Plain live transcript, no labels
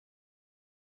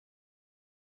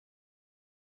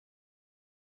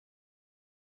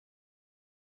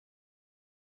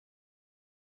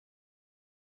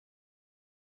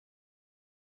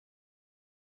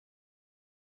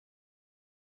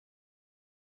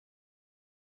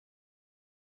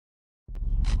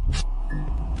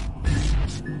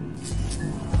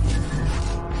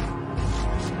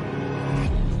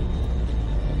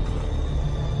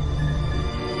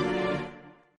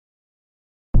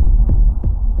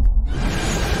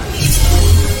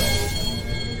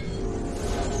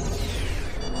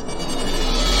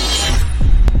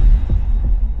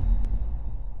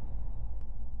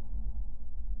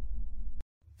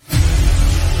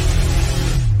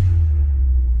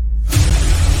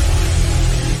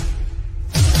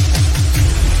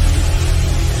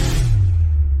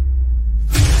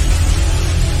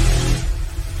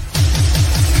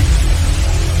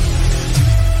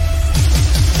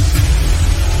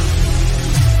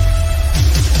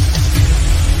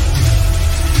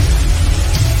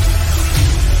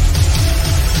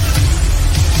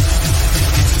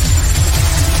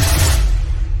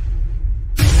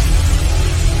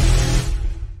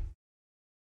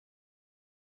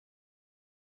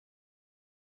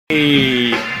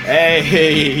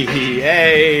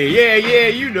Hey, yeah,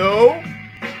 you know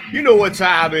what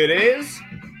time it is.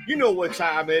 You know what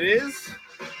time it is.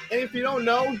 And if you don't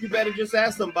know, you better just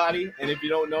ask somebody. And if you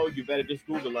don't know, you better just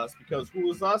Google us, because who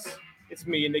is us? It's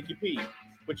me and Nikki P.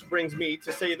 Which brings me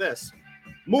to say this.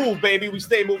 Move, baby. We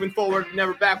stay moving forward,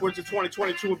 never backwards to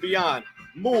 2022 and beyond.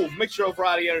 Move, Mixture of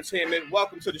Variety Entertainment.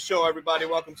 Welcome to the show, everybody.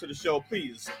 Welcome to the show.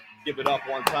 Please give it up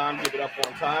one time. Give it up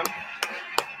one time.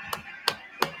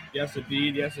 Yes,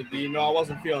 indeed. Yes, indeed. No, I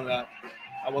wasn't feeling that.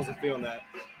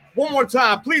 One more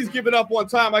time. Please give it up one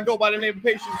time. I go by the name of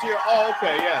Patience here. Oh,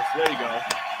 okay. Yes. There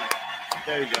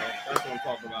you go. That's what I'm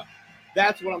talking about.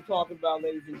 That's what I'm talking about,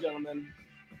 ladies and gentlemen.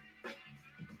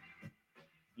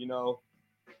 You know,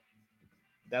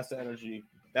 that's the energy.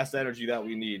 That's the energy that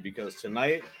we need, because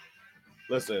tonight,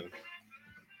 listen,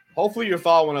 hopefully you're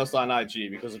following us on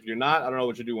IG, because if you're not, I don't know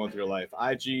what you're doing with your life.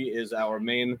 IG is our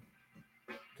main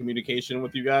communication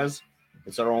with you guys.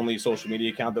 It's our only social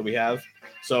media account that we have.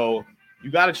 So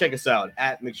you got to check us out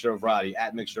at Mixture of Variety,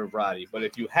 at Mixture of Variety. But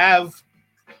if you have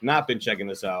not been checking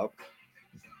this out,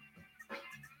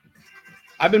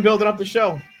 I've been building up the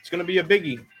show. It's going to be a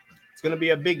biggie. It's going to be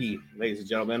a biggie, ladies and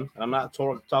gentlemen. And I'm not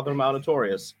talking about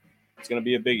Notorious. It's going to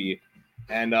be a biggie.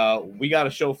 And we got a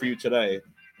show for you today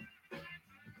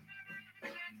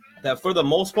that, for the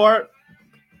most part,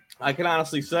 I can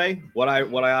honestly say what I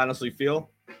honestly feel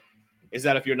is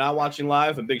that if you're not watching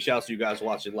live, and big shouts to you guys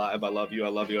watching live. I love you.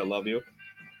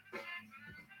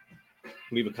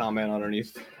 Leave a comment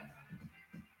underneath.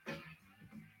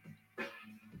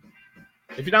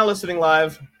 If you're not listening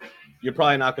live, you're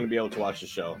probably not going to be able to watch the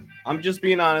show. I'm just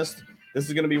being honest. This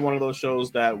is going to be one of those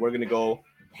shows that we're going to go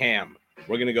ham.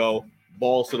 We're going to go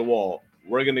balls to the wall.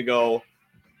 We're going to go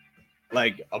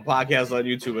like a podcast on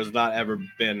YouTube has not ever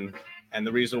been. And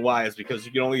the reason why is because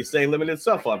you can only say limited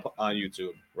stuff on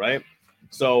YouTube, right?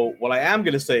 So what I am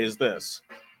going to say is this.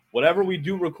 Whatever we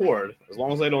do record, as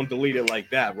long as I don't delete it like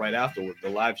that right afterward, the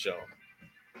live show,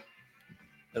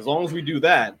 as long as we do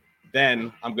that,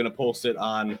 then I'm going to post it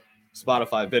on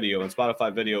Spotify video. And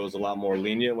Spotify video is a lot more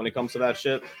lenient when it comes to that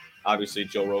shit. Obviously,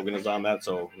 Joe Rogan is on that,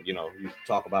 so, you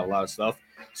talk about a lot of stuff.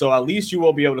 So at least you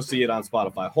will be able to see it on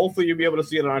Spotify. Hopefully you'll be able to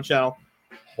see it on our channel.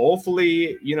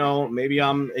 Hopefully, maybe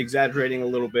I'm exaggerating a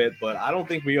little bit, but I don't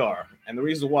think we are. And the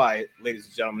reason why, ladies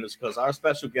and gentlemen, is because our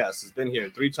special guest has been here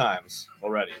 3 times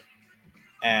already.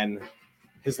 And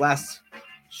his last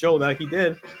show that he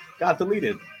did got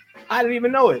deleted. I didn't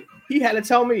even know it. He had to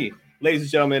tell me. Ladies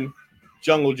and gentlemen,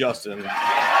 Jungle Justin is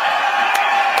back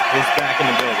in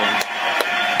the building.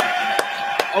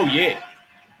 Oh, yeah.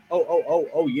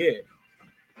 Oh, yeah.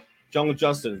 Jungle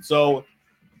Justin. So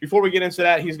before we get into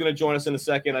that, he's going to join us in a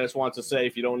second. I just want to say,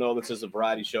 if you don't know, this is a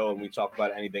variety show, and we talk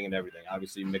about anything and everything.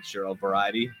 Obviously, Mixture of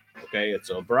Variety. Okay, it's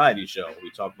a variety show.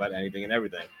 We talk about anything and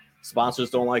everything.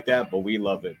 Sponsors don't like that, but we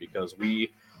love it because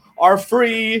we are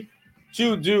free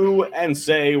to do and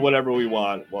say whatever we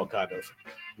want. Well, kind of.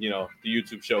 The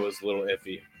YouTube show is a little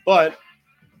iffy. But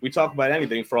we talk about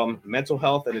anything from mental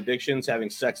health and addictions, having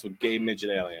sex with gay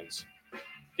midget aliens.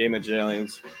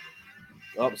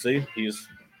 Oh, see?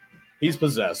 He's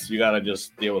possessed. You got to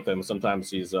just deal with him.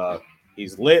 Sometimes he's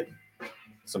lit.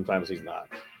 Sometimes he's not.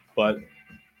 But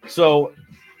so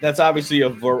that's obviously a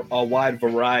wide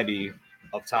variety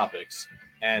of topics,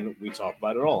 and we talk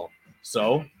about it all.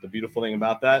 So the beautiful thing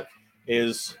about that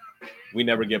is we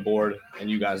never get bored, and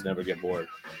you guys never get bored.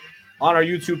 On our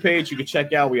YouTube page, you can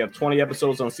check out. We have 20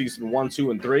 episodes on season 1,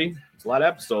 2, and 3. It's a lot of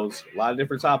episodes, a lot of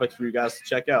different topics for you guys to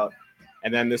check out.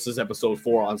 And then this is episode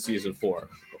 4 on season 4.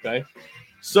 Okay.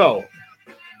 So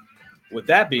with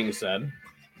that being said,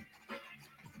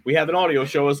 we have an audio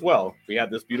show as well. We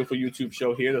have this beautiful YouTube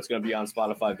show here that's going to be on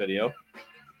Spotify video. And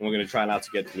we're going to try not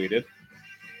to get deleted.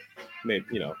 maybe,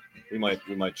 we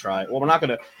might try. Well, we're not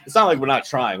gonna. It's not like we're not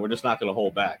trying. We're just not gonna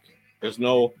hold back. There's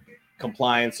no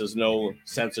compliance. There's no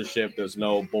censorship. There's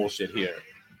no bullshit here.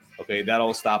 Okay, that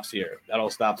all stops here. That all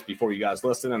stops before you guys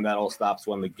listen, and that all stops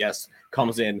when the guest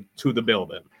comes in to the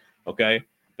building. Okay,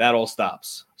 that all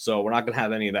stops. So we're not gonna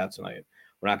have any of that tonight.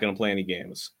 We're not gonna play any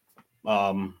games.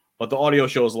 But the audio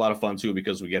show is a lot of fun too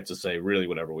because we get to say really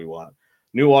whatever we want.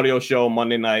 New audio show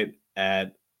Monday night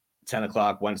at 10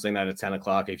 o'clock, Wednesday night at 10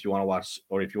 o'clock. If you want to watch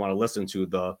or if you want to listen to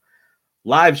the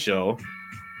live show,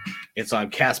 it's on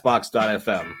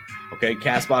castbox.fm. Okay,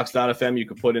 castbox.fm. You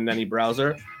can put in any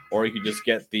browser, or you could just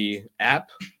get the app,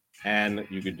 and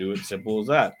you could do it simple as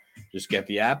that. Just get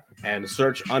the app and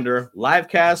search under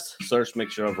Livecast, search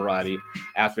Mixture of Variety.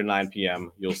 After 9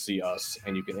 p.m., you'll see us,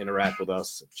 and you can interact with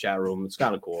us, chat room. It's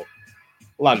kind of cool.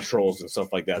 A lot of trolls and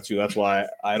stuff like that, too. That's why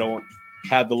I don't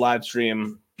have the live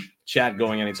stream chat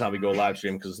going anytime we go live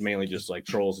stream, because it's mainly just like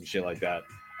trolls and shit like that.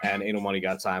 And ain't nobody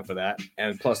got time for that.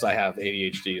 And plus, I have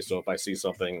ADHD, so if I see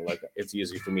something, like, it's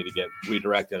easy for me to get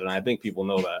redirected, and I think people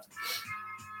know that.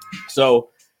 So,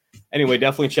 anyway,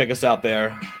 definitely check us out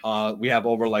there. We have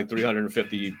over like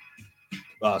 350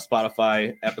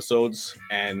 Spotify episodes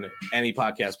and any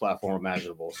podcast platform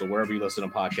imaginable. So wherever you listen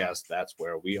to podcasts, that's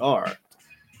where we are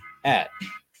at.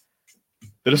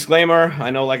 The disclaimer, I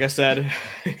know, like I said,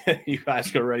 you guys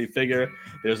can already figure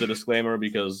there's a disclaimer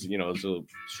because, it's a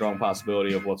strong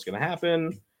possibility of what's going to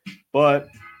happen. But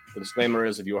the disclaimer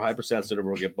is if you're hypersensitive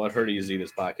or get butthurt easy,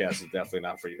 this podcast is definitely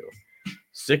not for you.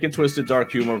 Sick and twisted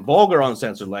dark humor, vulgar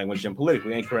uncensored language, and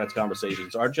politically incorrect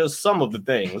conversations are just some of the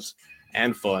things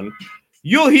and fun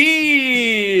you'll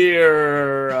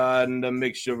hear on the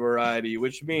Mixture Variety,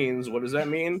 which means, what does that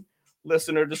mean?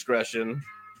 Listener discretion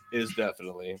is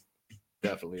definitely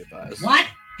advised. What?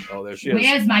 Oh, there she is.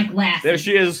 Where's my glasses? There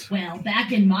she is. Well,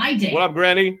 back in my day. What up,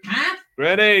 Granny? Huh?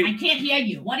 Granny. I can't hear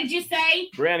you. What did you say?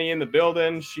 Granny in the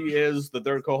building. She is the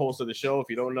third co-host of the show. If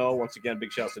you don't know, once again,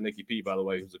 big shouts to Nikki P, by the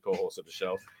way, who's the co-host of the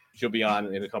show. She'll be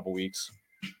on in a couple weeks.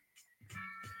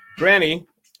 Granny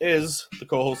is the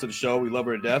co-host of the show. We love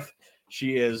her to death.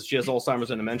 She has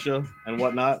Alzheimer's and dementia and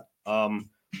whatnot,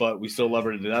 but we still love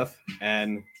her to death.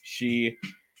 And she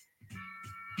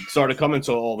started coming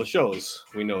to all the shows.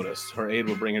 We noticed her aide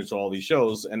would bring her to all these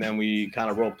shows, and then we kind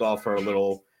of roped off her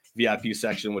little VIP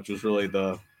section, which was really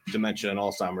the dementia and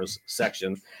Alzheimer's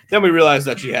section. Then we realized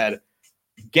that she had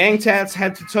gang tats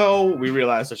head to toe. We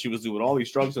realized that she was doing all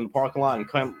these drugs in the parking lot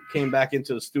and came back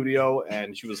into the studio,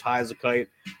 and she was high as a kite.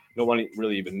 No one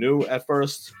really even knew at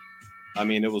first. I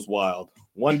mean, it was wild.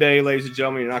 One day, ladies and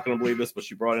gentlemen, you're not going to believe this, but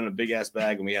she brought in a big-ass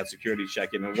bag, and we had security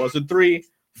check in. It was a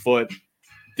 3-foot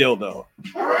dildo.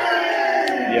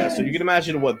 Yeah, so you can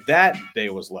imagine what that day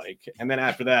was like. And then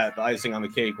after that, the icing on the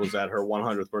cake was that her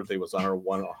 100th birthday was on her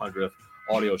 100th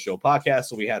audio show podcast,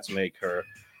 so we had to make her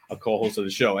a co-host of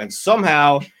the show. And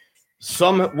somehow,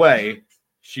 some way,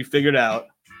 she figured out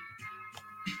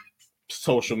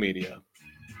social media.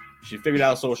 She figured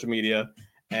out social media,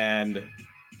 and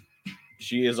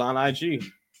she is on IG,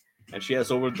 and she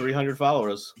has over 300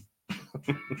 followers.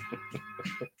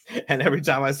 And every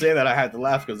time I say that, I have to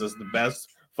laugh because it's the best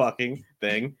fucking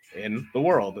thing in the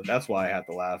world. That's why I have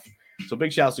to laugh. So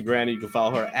big shouts to Granny. You can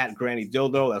follow her at Granny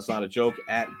Dildo. That's not a joke.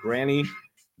 At Granny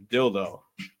Dildo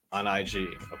on IG.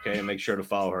 Okay, and make sure to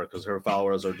follow her because her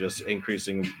followers are just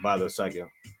increasing by the second.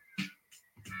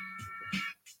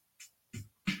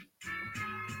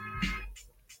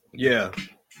 Yeah.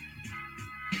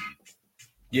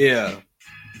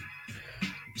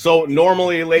 So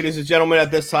normally, ladies and gentlemen, at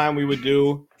this time we would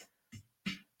do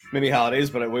mini holidays,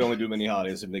 but we only do mini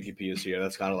holidays if Nikki P is here.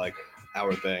 That's kind of like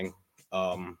our thing,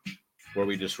 where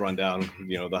we just run down,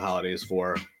 the holidays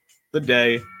for the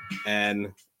day,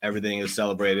 and everything is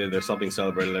celebrated. There's something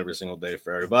celebrated every single day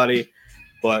for everybody,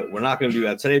 but we're not going to do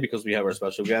that today because we have our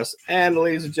special guest. And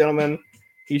ladies and gentlemen,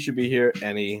 he should be here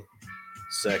any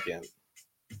second.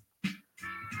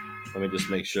 Let me just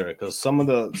make sure, because some of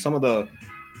the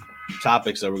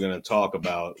topics that we're going to talk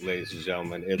about, ladies and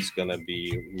gentlemen, it's going to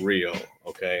be real.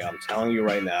 Okay, I'm telling you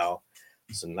right now,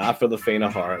 it's not for the faint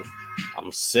of heart.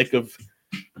 I'm sick of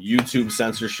YouTube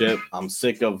censorship. I'm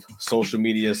sick of social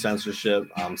media censorship.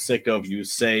 I'm sick of you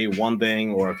say one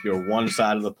thing, or if you're one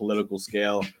side of the political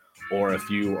scale, or if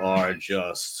you are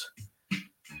just,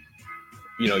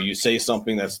 you say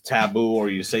something that's taboo, or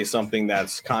you say something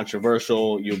that's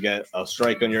controversial, you'll get a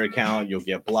strike on your account, you'll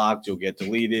get blocked, you'll get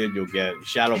deleted, you'll get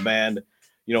shadow banned,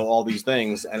 all these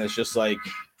things. And it's just like,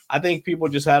 I think people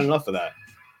just had enough of that.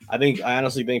 I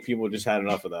honestly think people just had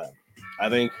enough of that. I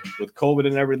think with COVID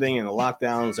and everything, and the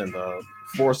lockdowns and the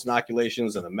forced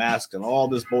inoculations and the masks and all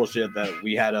this bullshit that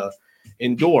we had to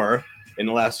endure in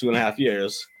the last 2.5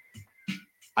 years,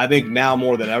 I think now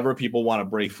more than ever, people want to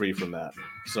break free from that.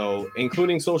 So,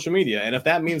 including social media, and if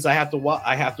that means I have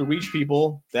to reach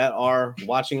people that are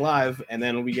watching live, and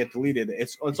then we get deleted,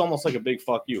 it's almost like a big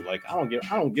fuck you. Like I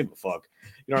don't give a fuck.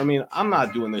 You know what I mean? I'm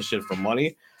not doing this shit for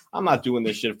money. I'm not doing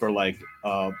this shit for like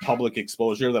public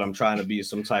exposure that I'm trying to be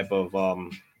some type of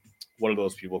what are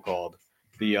those people called?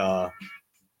 The well,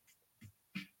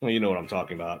 you know what I'm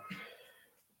talking about,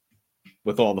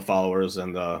 with all the followers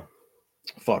and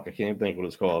fuck, I can't even think what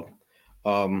it's called.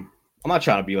 I'm not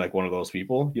trying to be like one of those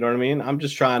people. You know what I mean? I'm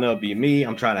just trying to be me.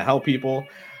 I'm trying to help people.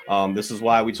 This is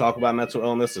why we talk about mental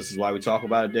illness. This is why we talk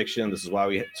about addiction. This is why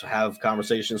we have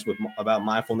conversations about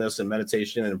mindfulness and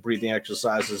meditation and breathing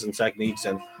exercises and techniques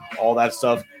and all that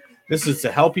stuff. This is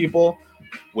to help people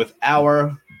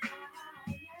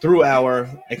through our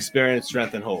experience,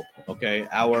 strength, and hope. Okay,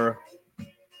 our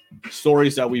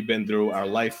stories that we've been through, our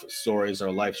life stories,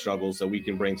 our life struggles that we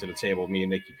can bring to the table, me and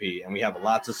Nikki P. And we have a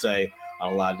lot to say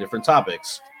on a lot of different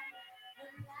topics.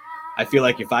 I feel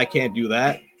like if I can't do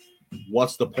that,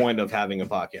 what's the point of having a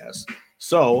podcast?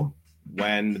 So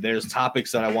when there's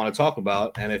topics that I want to talk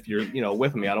about, and if you're,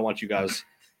 with me, I don't want you guys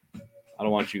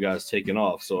taking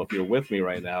off. So if you're with me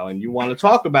right now and you want to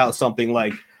talk about something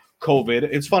like COVID,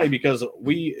 it's funny because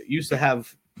we used to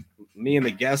have, me and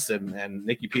the guests and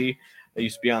Nikki P, that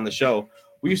used to be on the show,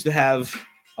 we used to have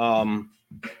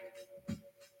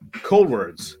code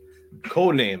words,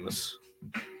 code names,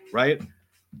 right?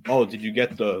 Oh, did you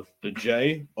get the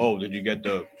J? Oh, did you get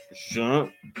the sh?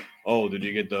 Oh, did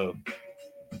you get the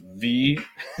V?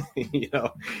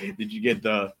 Did you get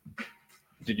the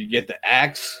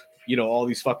X? All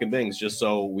these fucking things, just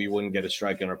so we wouldn't get a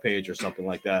strike on our page or something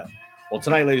like that. Well,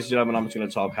 tonight, ladies and gentlemen, I'm just going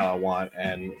to talk how I want,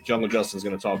 and Jungle Justin's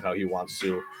going to talk how he wants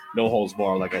to. No holds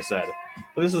barred, like I said.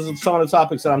 But this is some of the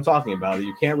topics that I'm talking about that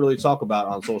you can't really talk about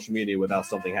on social media without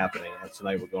something happening. And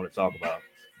tonight we're going to talk about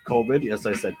COVID. Yes,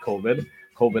 I said COVID.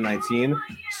 COVID-19,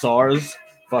 SARS,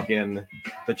 fucking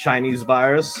the Chinese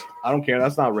virus. I don't care.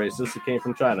 That's not racist. It came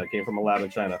from China. It came from a lab in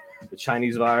China. The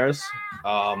Chinese virus.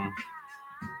 Dr.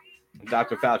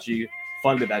 Fauci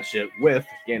funded that shit with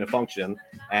gain of function.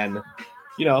 And,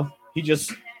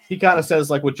 he kind of says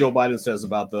like what Joe Biden says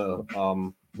about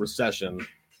the recession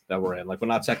that we're in. Like, we're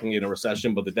not technically in a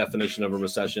recession, but the definition of a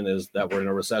recession is that we're in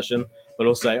a recession. But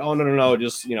he'll say, oh, no,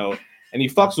 just, and he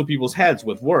fucks with people's heads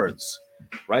with words,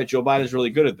 right? Joe Biden's really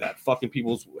good at that, fucking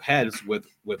people's heads with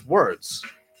words.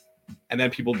 And then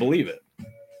people believe it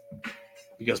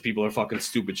because people are fucking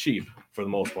stupid sheep for the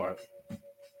most part.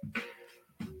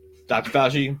 Dr.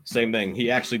 Fauci, same thing.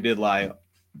 He actually did lie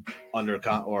under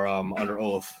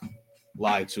oath,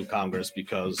 lied to Congress,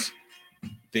 because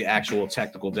the actual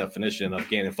technical definition of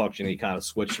gain of function, he kind of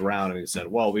switched around and he said,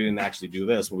 well, we didn't actually do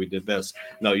this, but we did this.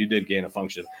 No, you did gain of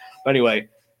function. But anyway,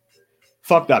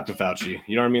 fuck Dr. Fauci.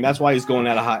 You know what I mean? That's why he's going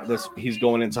he's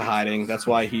going into hiding. That's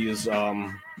why he's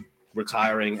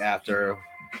retiring after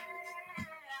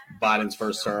Biden's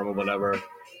first term or whatever.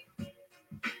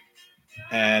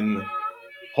 And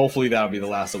hopefully that'll be the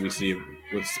last that we see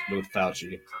with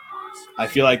Fauci. I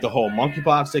feel like the whole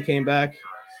monkeypox that came back,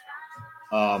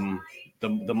 the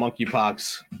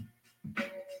monkeypox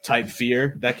type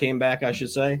fear that came back, I should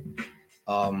say,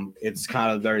 it's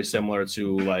kind of very similar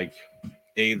to like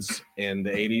AIDS in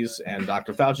the 80s. And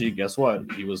Dr. Fauci, guess what?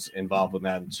 He was involved with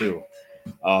that too.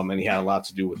 And he had a lot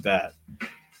to do with that.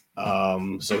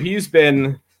 So he's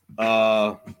been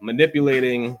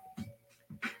manipulating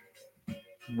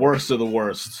worst of the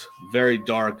worst, very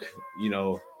dark,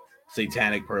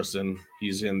 satanic person.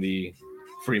 He's in the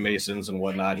Freemasons and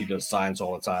whatnot. He does science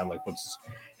all the time, like puts his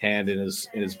hand in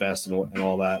his vest and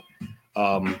all that.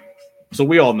 So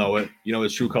we all know it.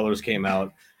 His true colors came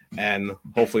out, and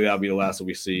hopefully that'll be the last that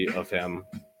we see of him,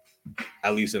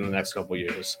 at least in the next couple of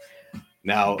years.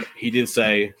 Now, he did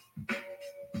say,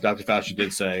 Dr. Fauci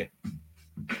did say,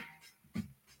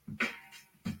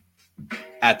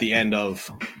 at the end of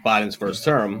Biden's first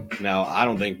term. Now, I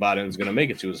don't think Biden's going to make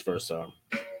it to his first term.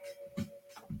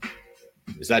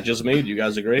 Is that just me? Do you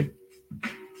guys agree?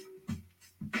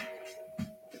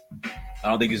 I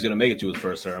don't think he's going to make it to his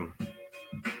first term.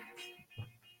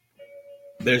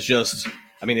 There's just,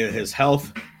 his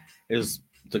health is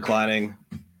declining.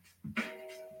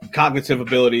 Cognitive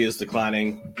ability is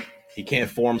declining. He can't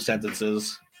form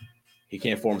sentences. He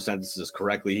can't form sentences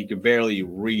correctly. He can barely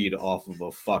read off of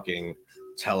a fucking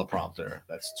teleprompter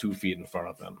that's 2 feet in front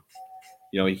of him.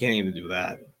 He can't even do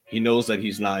that. He knows that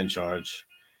he's not in charge.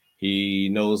 He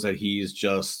knows that he's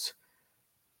just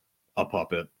a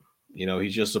puppet.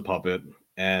 He's just a puppet.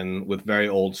 and with very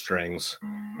old strings,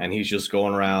 and he's just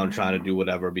going around trying to do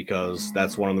whatever, because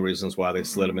that's one of the reasons why they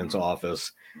slid him into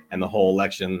office. And the whole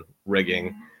election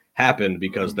rigging happened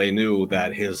because they knew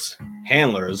that his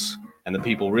handlers and the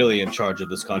people really in charge of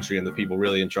this country and the people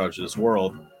really in charge of this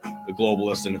world, the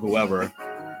globalists and whoever,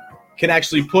 can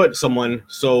actually put someone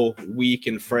so weak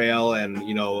and frail and,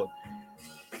 you know,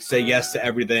 say yes to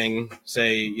everything.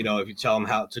 Say, you know, if you tell him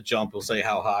how to jump, he'll say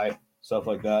how high, stuff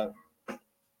like that.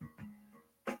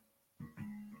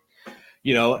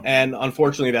 You know, and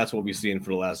unfortunately, that's what we've seen for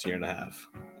the last year and a half.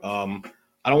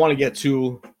 I don't want to get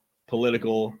too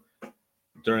political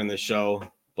during this show,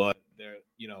 but there,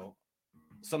 you know,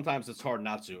 sometimes it's hard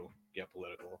not to get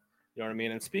political. You know what I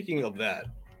mean? And speaking of that,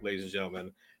 ladies and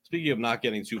gentlemen, speaking of not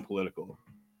getting too political,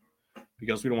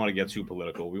 because we don't want to get too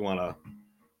political, we want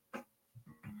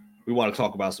to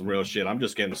talk about some real shit. I'm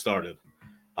just getting started,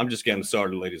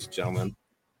 ladies and gentlemen.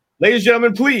 Ladies and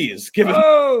gentlemen, please give it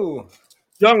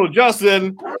Jungle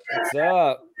Justin. What's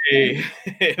up? Hey,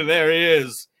 there he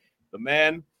is. The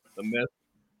man, the myth,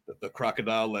 the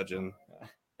crocodile legend.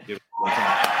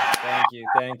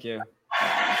 Thank you.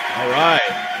 All right.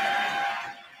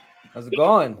 How's it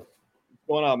going? What's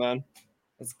going on, man?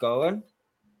 It's going.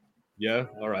 Yeah,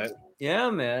 all right. Yeah,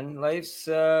 man. Life's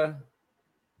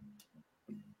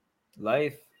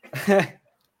life.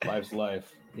 Life's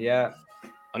life. Yeah.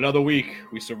 Another week.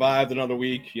 We survived another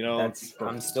week, you know.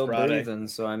 I'm still Friday. breathing,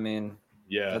 so I mean,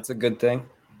 yeah, that's a good thing.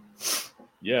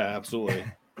 Yeah, absolutely.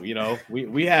 You know,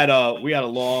 we had a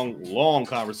long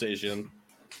conversation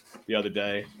the other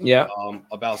day. Yeah.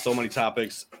 About so many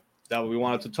topics that we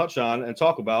wanted to touch on and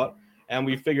talk about, and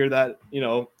we figured that, you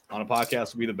know, on a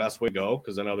podcast would be the best way to go,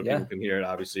 because then other people can hear it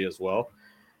obviously as well.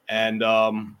 And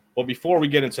but before we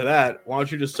get into that, why don't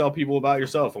you just tell people about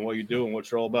yourself and what you do and what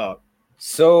you're all about?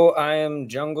 So I am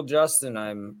Jungle Justin.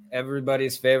 I'm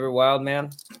everybody's favorite wild man.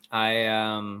 I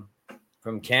am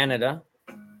from Canada.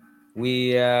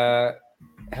 We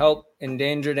help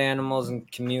endangered animals and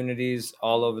communities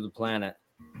all over the planet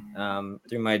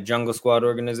through my Jungle Squad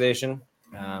organization.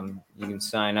 You can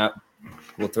sign up.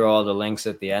 We'll throw all the links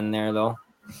at the end there, though.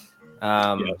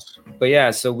 Yes. But yeah,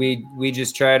 so we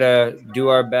just try to do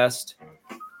our best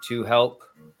to help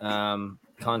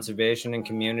conservation in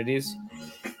communities,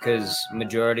 because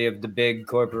majority of the big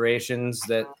corporations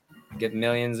that get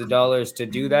millions of dollars to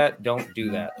do that don't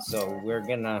do that. So we're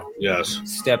gonna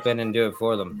step in and do it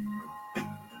for them.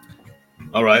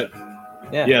 All right.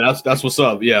 Yeah, that's what's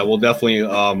up. Yeah, we'll definitely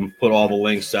put all the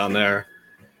links down there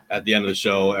at the end of the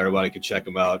show. Everybody can check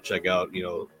them out. Check out, you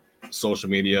know, social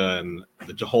media and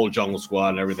the whole Jungle Squad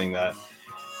and everything that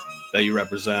you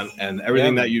represent and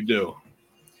everything that you do.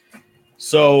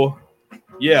 So,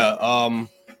 yeah,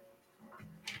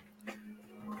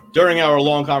 during our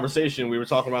long conversation, we were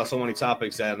talking about so many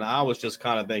topics, and I was just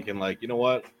kind of thinking, like, you know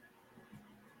what?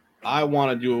 I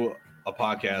want to do a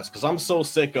podcast because I'm so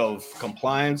sick of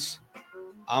compliance.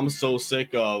 I'm so sick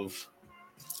of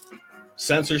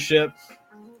censorship.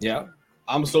 Yeah.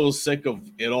 I'm so sick of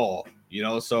it all, you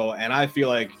know? So, and I feel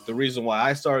like the reason why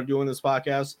I started doing this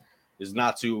podcast is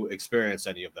not to experience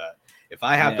any of that. If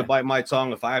I have to bite my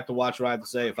tongue, if I have to watch what I have to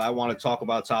say, if I want to talk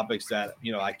about topics that,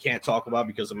 you know, I can't talk about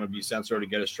because I'm going to be censored or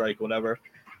get a strike, whatever.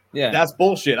 Yeah. That's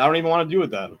bullshit. I don't even want to do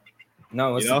it then.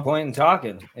 No, what's the point in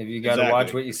talking if you got to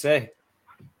watch what you say?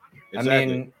 Exactly. I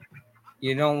mean,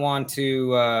 you don't want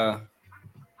to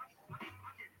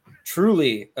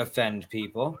truly offend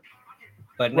people,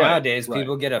 but nowadays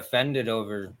people get offended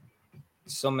over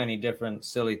so many different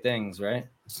silly things, right?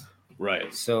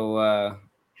 Right. So,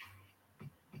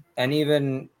 and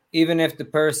even if the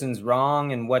person's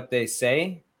wrong in what they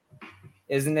say,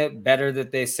 isn't it better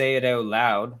that they say it out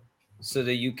loud so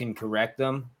that you can correct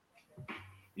them?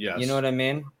 Yes. You know what I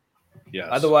mean? Yes.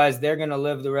 Otherwise, they're going to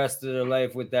live the rest of their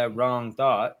life with that wrong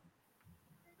thought.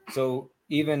 So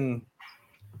even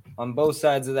on both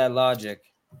sides of that logic,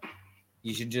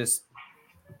 you should just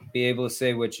be able to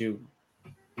say what you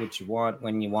want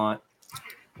when you want.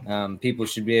 People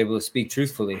should be able to speak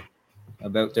truthfully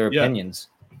about their opinions,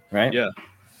 right? Yeah,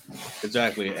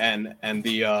 exactly. And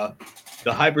the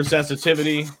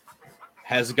hypersensitivity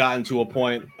has gotten to a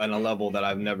point and a level that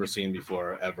I've never seen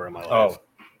before ever in my life. Oh,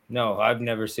 no, I've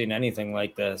never seen anything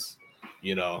like this.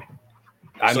 You know,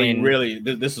 I mean, you really,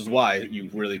 this is why you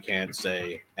really can't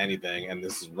say anything, and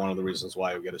this is one of the reasons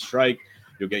why you get a strike.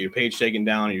 You'll get your page taken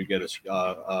down, you get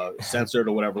a censored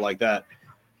or whatever like that,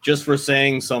 just for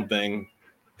saying something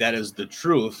that is the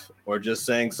truth, or just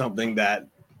saying something that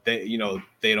they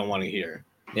don't want to hear.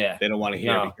 Yeah, they don't want to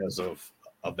hear because of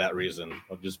that reason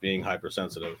of just being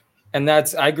hypersensitive. And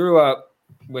I grew up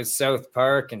with South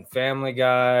Park and Family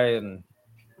Guy and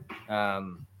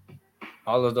all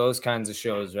of those kinds of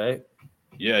shows, right?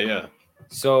 Yeah.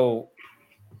 So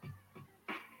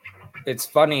it's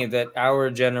funny that our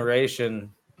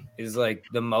generation is like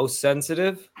the most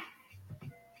sensitive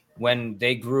when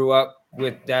they grew up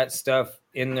with that stuff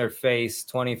in their face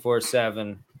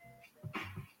 24/7.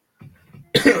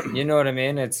 You know what I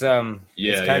mean? It's kind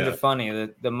of funny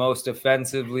that the most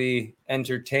offensively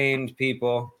entertained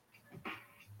people,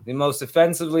 the most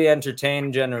offensively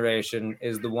entertained generation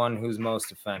is the one who's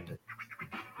most offended.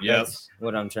 Yep. That's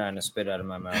what I'm trying to spit out of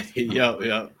my mouth.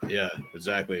 Yeah,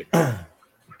 exactly.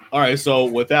 All right, so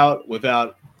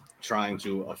without trying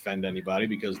to offend anybody,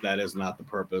 because that is not the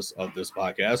purpose of this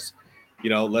podcast,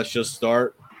 let's just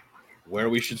start where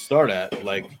we should start at,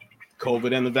 like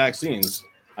COVID and the vaccines.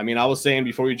 I mean, I was saying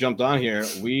before we jumped on here,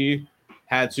 we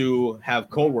had to have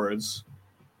code words.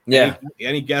 Yeah.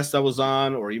 Any guest that was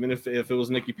on, or even if it was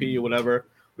Nikki P or whatever,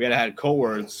 we had to have code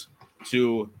words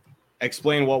to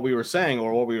explain what we were saying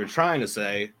or what we were trying to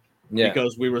say. Yeah.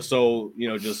 Because we were so,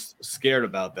 just scared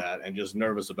about that and just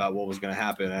nervous about what was going to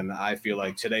happen. And I feel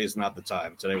like today is not the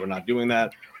time. Today we're not doing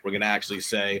that. We're going to actually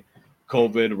say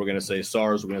COVID. We're going to say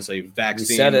SARS. We're going to say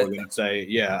vaccine. We're going to say,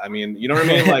 I mean, you know what I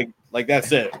mean? Like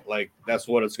that's it. Like that's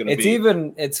what it's going to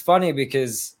be. It's funny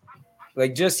because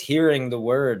like just hearing the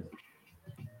word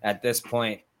at this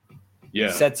point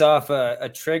sets off a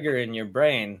trigger in your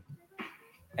brain.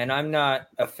 And I'm not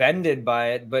offended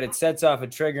by it, but it sets off a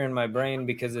trigger in my brain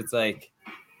because it's like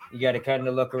you got to kind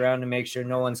of look around to make sure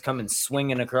no one's coming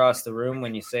swinging across the room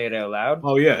when you say it out loud.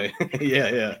 Oh yeah,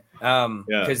 yeah.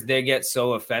 Because they get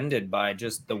so offended by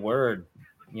just the word.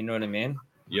 You know what I mean?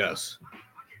 Yes.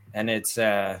 And it's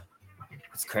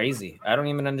crazy. I don't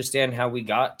even understand how we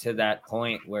got to that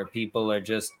point where people are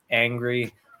just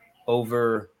angry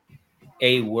over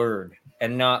a word.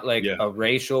 And not like a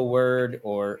racial word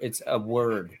or it's a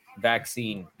word,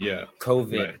 vaccine,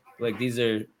 COVID. Right. Like these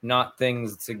are not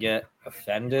things to get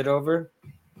offended over.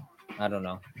 I don't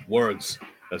know. Words.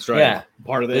 That's right. Yeah.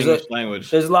 Part of the English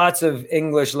language. There's lots of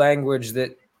English language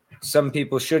that some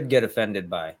people should get offended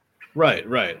by. Right.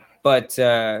 But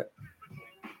not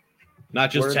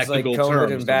just words technical like COVID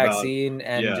terms and vaccine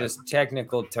and just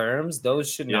technical terms,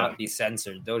 those should not be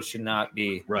censored. Those should not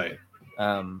be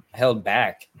held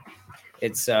back.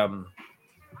 It's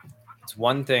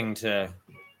one thing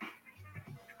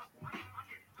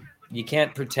you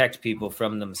can't protect people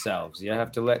from themselves. You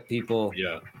have to let people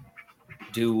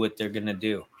do what they're gonna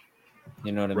do.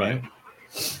 You know what I mean?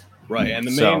 Right.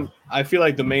 And I feel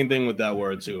like the main thing with that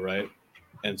word too, right?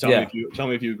 And tell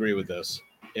me if you agree with this,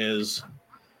 is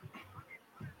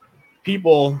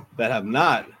people that have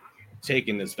not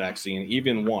taken this vaccine,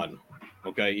 even one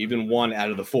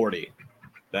out of the 40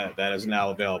 that is now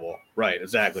available. Right,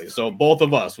 exactly. So both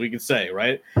of us, we could say,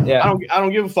 right? Yeah. I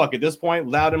don't give a fuck at this point,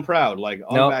 loud and proud, like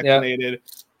unvaccinated,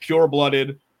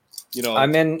 pure-blooded,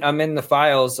 I'm in the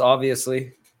files,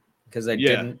 obviously, because I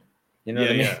didn't. You know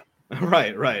what I mean?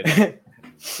 Right.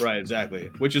 Right, exactly.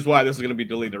 Which is why this is going to be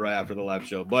deleted right after the live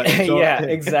show. But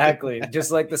exactly.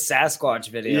 Just like the Sasquatch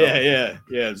video.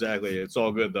 Yeah, exactly. It's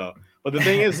all good though. But the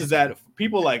thing is that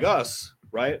people like us,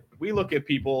 right? We look at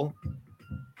people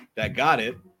that got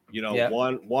it,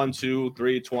 1, 2,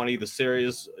 3, 20, the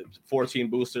series, 14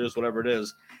 boosters, whatever it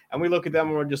is. And we look at them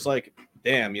and we're just like,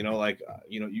 damn, you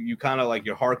kind of like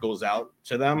your heart goes out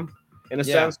to them in a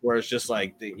sense where it's just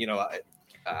like,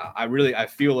 I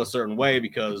feel a certain way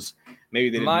because maybe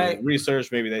they didn't do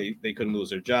research. Maybe they couldn't lose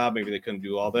their job. Maybe they couldn't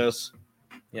do all this,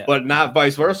 but not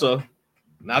vice versa.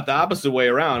 Not the opposite way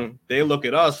around. They look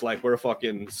at us like we're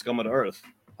fucking scum of the earth.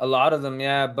 A lot of them,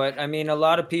 but I mean, a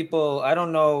lot of people, I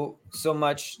don't know so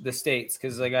much the States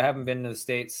because like I haven't been to the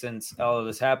States since all of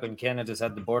this happened. Canada's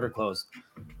had the border closed,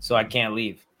 so I can't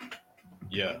leave.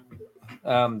 Yeah.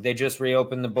 They just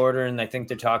reopened the border and I think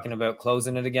they're talking about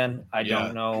closing it again. I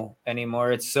don't know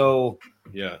anymore. It's so,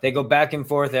 they go back and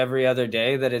forth every other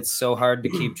day that it's so hard to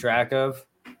keep track of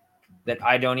that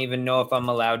I don't even know if I'm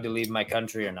allowed to leave my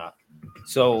country or not.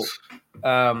 So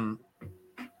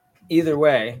either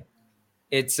way,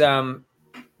 it's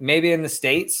maybe in the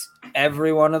States,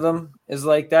 every one of them is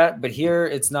like that. But here,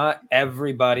 it's not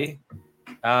everybody.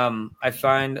 I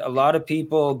find a lot of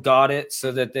people got it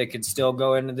so that they could still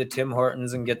go into the Tim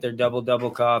Hortons and get their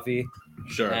double coffee.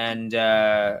 Sure. And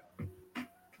they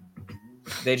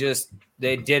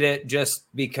did it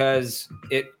just because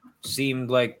it seemed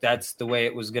like that's the way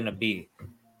it was going to be.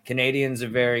 Canadians are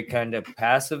very kind of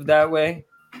passive that way.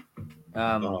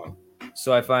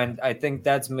 So I think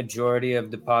that's majority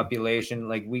of the population.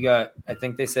 Like I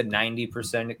think they said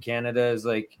 90% of Canada is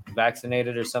like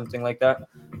vaccinated or something like that.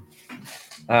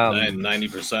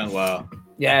 90%. Wow.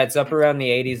 Yeah, it's up around the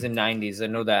 80s and 90s. I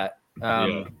know that.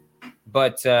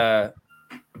 But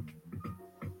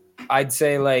I'd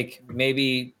say like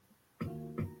maybe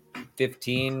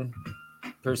 15%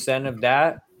 of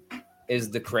that is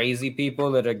the crazy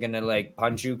people that are gonna like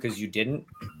punch you because you didn't.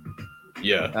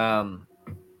 Yeah.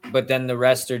 But then the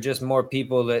rest are just more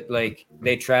people that like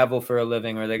they travel for a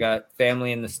living, or they got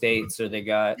family in the States, or they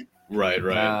got right.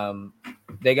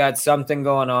 They got something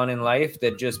going on in life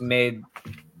that just made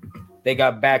they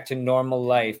got back to normal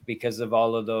life because of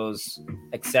all of those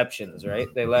exceptions, right?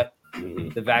 They let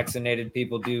the vaccinated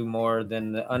people do more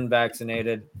than the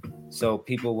unvaccinated. So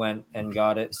people went and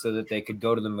got it so that they could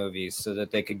go to the movies, so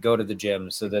that they could go to the gym,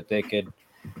 so that they could,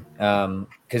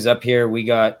 because up here we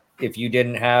got, if you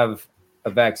didn't have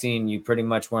a vaccine, you pretty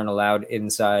much weren't allowed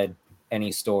inside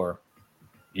any store.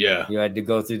 Yeah. You had to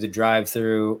go through the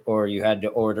drive-through, or you had to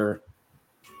order.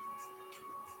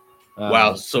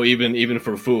 Wow. So even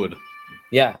for food.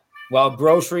 Yeah. Well,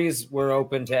 groceries were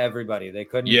open to everybody. They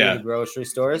couldn't do the grocery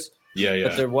stores. Yeah.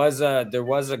 But there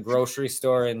was a grocery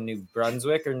store in New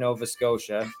Brunswick or Nova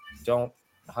Scotia. Don't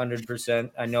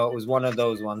 100%. I know it was one of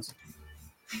those ones.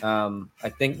 I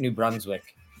think New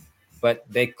Brunswick. But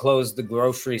they closed the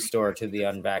grocery store to the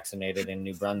unvaccinated in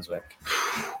New Brunswick.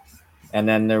 And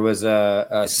then there was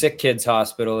a sick kids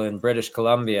hospital in British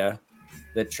Columbia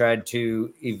that tried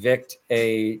to evict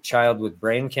a child with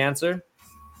brain cancer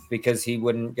because he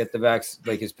wouldn't get the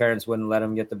like his parents wouldn't let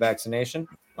him get the vaccination.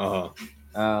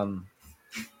 And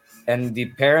the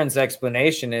parents'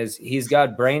 explanation is he's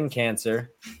got brain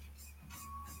cancer.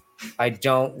 I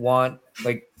don't want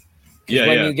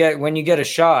when you get a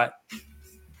shot,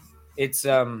 it's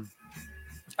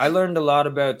I learned a lot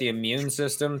about the immune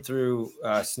system through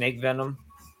snake venom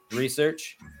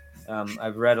research.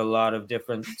 I've read a lot of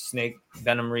different snake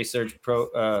venom research.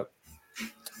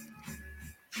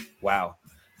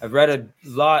 I've read a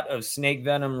lot of snake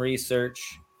venom research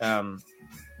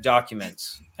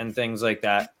documents and things like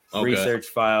that. Okay. Research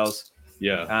files.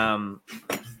 Yeah.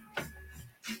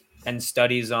 And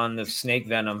studies on the snake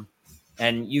venom.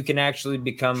 And you can actually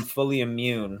become fully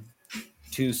immune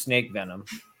to snake venom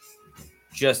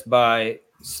just by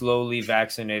slowly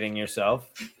vaccinating yourself,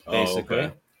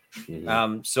 basically.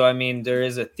 So, I mean, there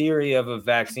is a theory of a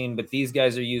vaccine, but these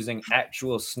guys are using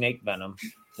actual snake venom.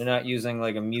 They're not using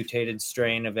like a mutated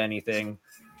strain of anything.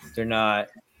 They're not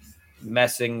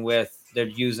messing with, they're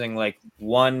using like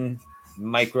one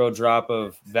micro drop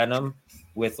of venom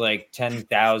with like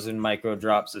 10,000 micro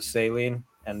drops of saline.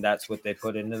 And that's what they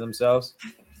put into themselves.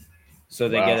 So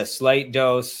they get a slight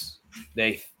dose.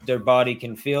 Their body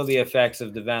can feel the effects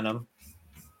of the venom.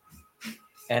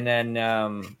 And then,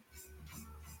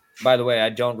 by the way, I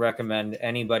don't recommend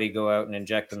anybody go out and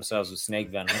inject themselves with snake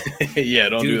venom. Yeah,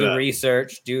 don't do the that.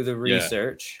 research. Do the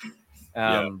research.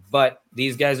 But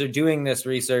these guys are doing this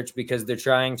research because they're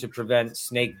trying to prevent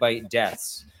snake bite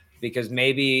deaths. Because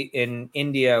maybe in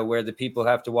India, where the people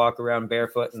have to walk around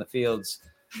barefoot in the fields,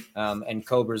 and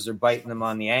cobras are biting them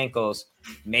on the ankles,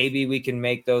 maybe we can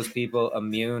make those people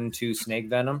immune to snake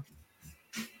venom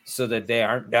so that they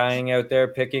aren't dying out there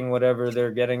picking whatever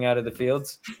they're getting out of the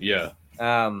fields. Yeah.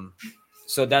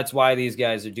 So that's why these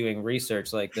guys are doing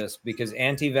research like this, because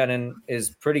anti-venom is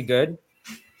pretty good,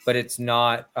 but it's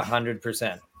not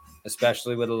 100%,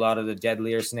 especially with a lot of the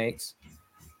deadlier snakes.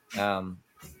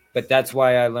 But that's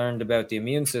why I learned about the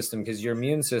immune system, because your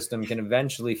immune system can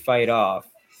eventually fight off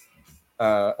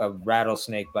a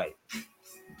rattlesnake bite.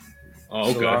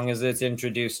 Okay. So long as it's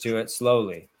introduced to it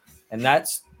slowly. And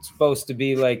that's supposed to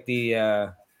be like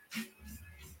the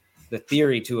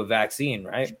theory to a vaccine,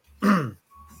 right?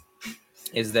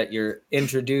 Is that you're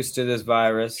introduced to this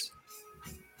virus,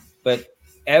 but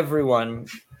everyone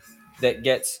that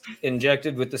gets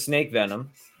injected with the snake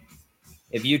venom,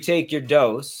 if you take your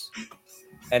dose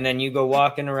and then you go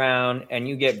walking around and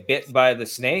you get bit by the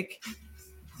snake,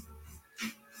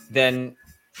 then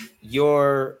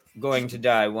you're going to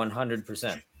die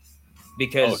 100%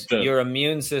 because your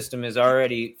immune system is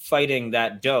already fighting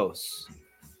that dose,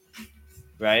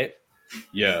 right?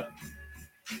 Yeah.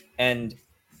 And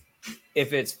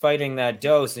if it's fighting that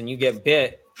dose and you get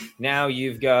bit, now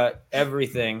you've got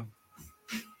everything.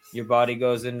 Your body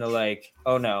goes into like,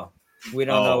 oh no, we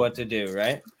don't know what to do,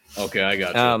 right? Okay, I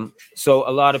got you. So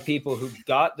a lot of people who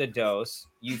got the dose,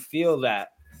 you feel that,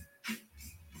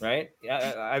 right?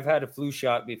 I've had a flu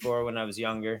shot before when I was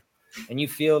younger, and you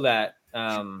feel that.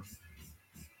 You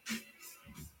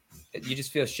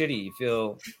just feel shitty. You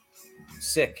feel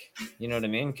sick. You know what I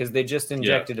mean? Because they just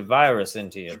injected a virus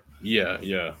into you. Yeah,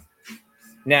 yeah.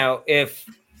 Now, if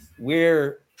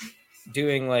we're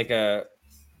doing like a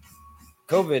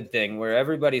COVID thing where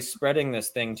everybody's spreading this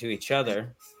thing to each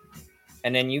other,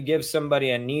 and then you give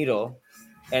somebody a needle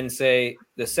and say,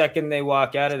 the second they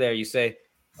walk out of there, you say,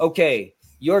 okay,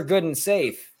 you're good and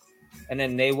safe. And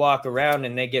then they walk around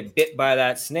and they get bit by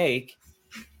that snake.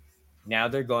 Now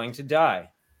they're going to die.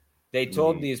 They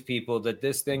told these people that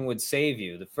this thing would save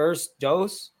you. The first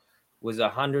dose was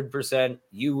 100%.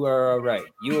 You are all right.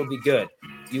 You will be good.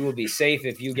 You will be safe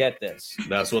if you get this.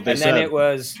 That's what they said. And then it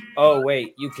was, oh,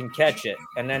 wait, you can catch it.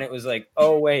 And then it was like,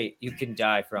 oh, wait, you can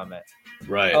die from it.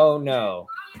 Right. Oh, no.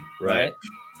 Right.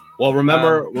 Well,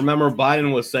 remember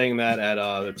Biden was saying that at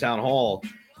the town hall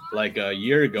like a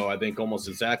year ago, I think almost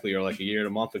exactly, or like a year and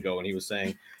a month ago. And he was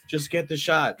saying, just get the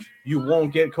shot. You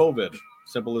won't get COVID.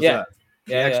 Simple as that.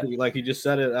 Actually, like he just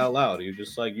said it out loud. You're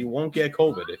just like, you won't get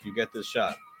COVID if you get this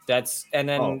shot. That's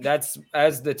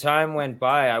as the time went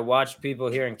by, I watched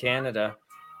people here in Canada.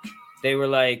 They were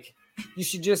like, you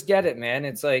should just get it, man.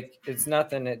 It's like, it's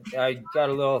nothing. I got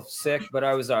a little sick, but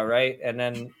I was all right. And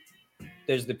then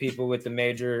there's the people with the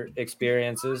major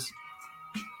experiences.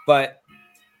 But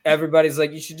everybody's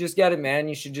like, you should just get it, man.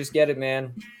 You should just get it,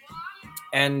 man.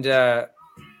 And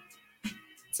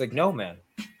it's like, no, man.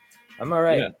 I'm all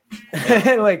right.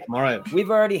 Yeah. Like, I'm all right.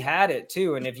 We've already had it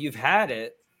too. And if you've had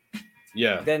it,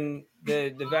 then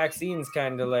the vaccine's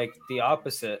kind of like the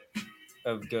opposite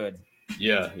of good.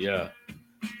 Yeah.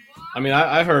 I mean,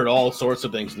 I heard all sorts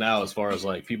of things now as far as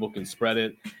like people can spread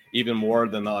it even more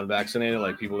than the unvaccinated.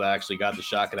 Like people that actually got the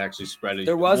shot could actually spread it.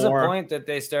 There was more. A point that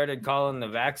they started calling the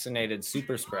vaccinated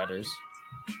super spreaders.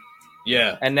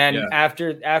 Yeah. And then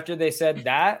after they said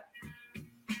that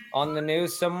on the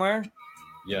news somewhere,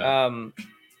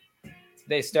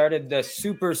 they started the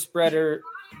super spreader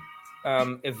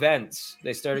events.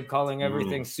 They started calling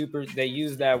everything super. They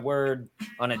used that word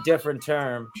on a different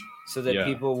term so that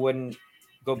people wouldn't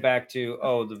go back to,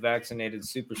 the vaccinated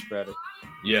super spreader.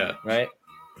 Yeah. Right.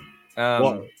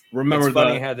 Well, remember, it's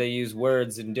funny how they use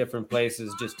words in different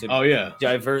places just to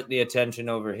divert the attention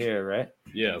over here, right?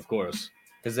 Yeah, of course.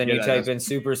 Because then you type in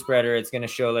super spreader, it's going to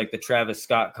show like the Travis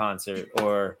Scott concert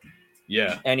or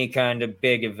any kind of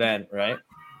big event, right?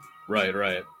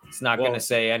 Right. It's not going to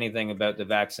say anything about the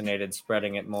vaccinated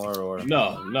spreading it more, or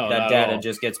no, that data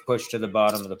just gets pushed to the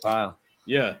bottom of the pile.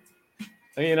 Yeah.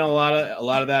 And, you know, a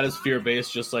lot of that is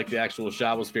fear-based, just like the actual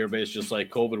shot was fear-based, just like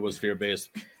COVID was fear-based.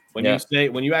 When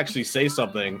you actually say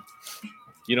something,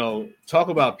 you know, talk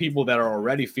about people that are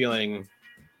already feeling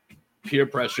peer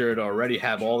pressured, already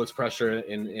have all this pressure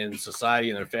in society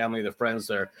and their family, their friends,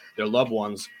 their loved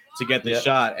ones to get this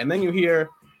shot. And then you hear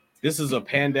this is a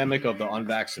pandemic of the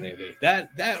unvaccinated. That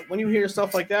when you hear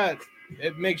stuff like that,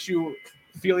 it makes you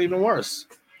feel even worse.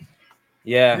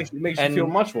 Yeah. It makes you feel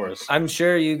much worse. I'm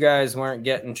sure you guys weren't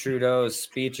getting Trudeau's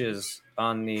speeches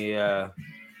on the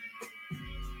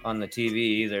TV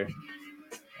either.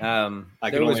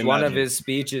 There was one of his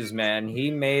speeches, man.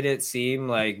 He made it seem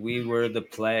like we were the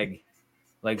plague,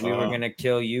 like we were going to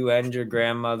kill you and your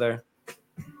grandmother.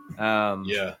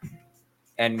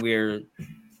 And we're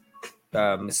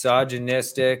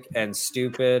misogynistic and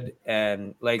stupid,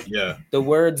 and like the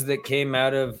words that came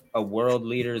out of a world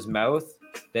leader's mouth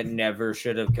that never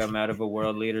should have come out of a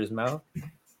world leader's mouth.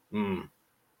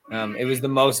 It was the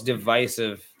most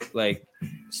divisive like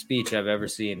speech I've ever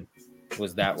seen,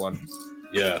 was that one.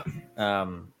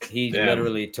 He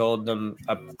literally told them,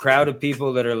 a crowd of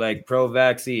people that are like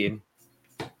pro-vaccine,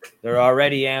 they're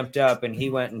already amped up, and he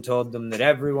went and told them that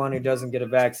everyone who doesn't get a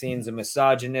vaccine is a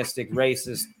misogynistic,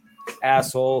 racist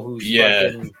asshole who's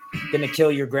fucking gonna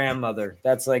kill your grandmother.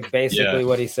 That's like basically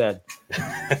what he said.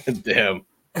 Damn.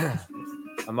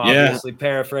 I'm obviously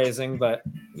paraphrasing, but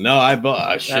no, I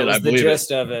believe the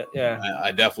gist of it.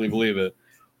 I definitely believe it.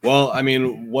 Well, I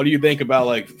mean, what do you think about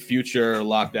like future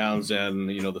lockdowns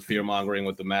and, you know, the fear mongering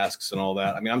with the masks and all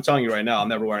that? I mean, I'm telling you right now, I'm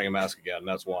never wearing a mask again.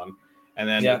 That's one. And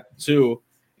then two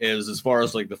is, as far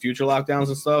as like the future lockdowns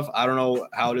and stuff, I don't know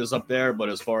how it is up there, but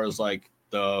as far as like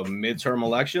the midterm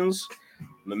elections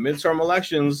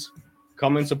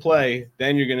come into play,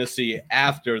 then you're going to see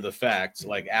after the fact,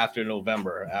 like after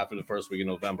November, after the first week of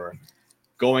November,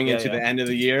 going into the end of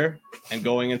the year and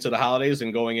going into the holidays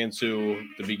and going into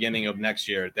the beginning of next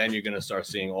year, then you're going to start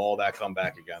seeing all that come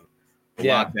back again. The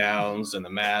lockdowns and the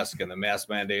mask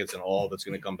mandates and all that's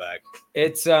going to come back.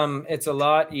 It's a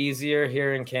lot easier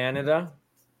here in Canada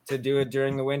to do it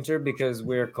during the winter because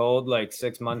we're cold like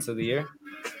 6 months of the year.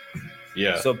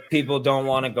 Yeah. So people don't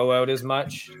want to go out as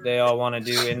much. They all want to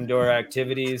do indoor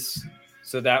activities.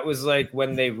 So that was like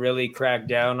when they really cracked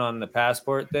down on the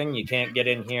passport thing. You can't get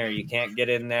in here. You can't get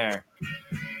in there.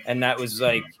 And that was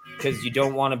like, because you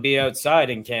don't want to be outside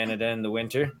in Canada in the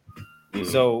winter. Mhm.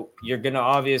 So you're gonna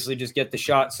obviously just get the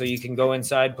shot so you can go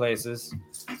inside places.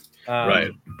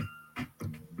 Right.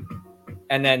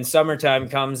 And then summertime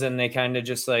comes and they kind of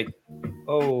just like,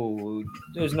 oh,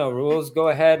 there's no rules. Go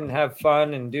ahead and have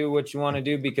fun and do what you want to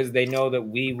do, because they know that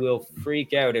we will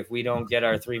freak out if we don't get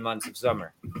our 3 months of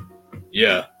summer.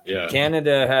 Yeah. Yeah.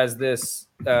 Canada has this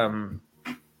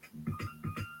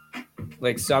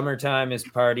like summertime is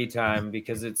party time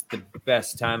because it's the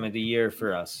best time of the year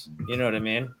for us. You know what I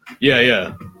mean? Yeah.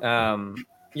 Yeah.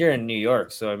 You're in New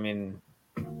York, so I mean,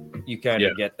 you kind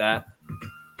of get that.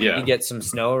 Yeah. You get some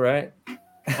snow, right?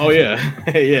 Oh yeah.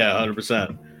 Yeah.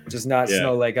 100%. Just not Yeah.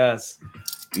 snow like us.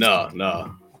 No.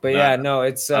 But yeah, no,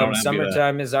 it's I don't envy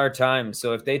summertime is our time.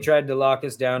 So if they tried to lock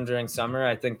us down during summer,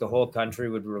 I think the whole country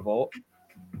would revolt.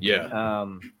 Yeah.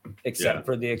 Except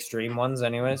for the extreme ones,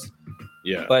 anyways.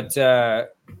 Yeah. But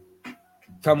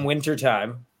come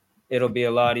wintertime, it'll be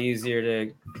a lot easier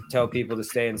to tell people to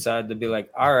stay inside. They'll be like,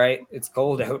 all right, it's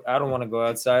cold out. I don't want to go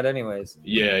outside anyways.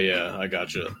 Yeah. I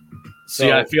gotcha. So,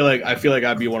 See, I feel like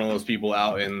I'd be one of those people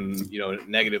out in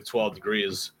negative 12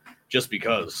 degrees just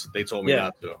because they told me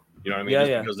not to. You know what I mean?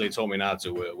 Just because they told me not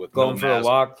to with going no for mask. a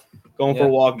walk. Going for a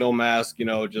walk, no mask,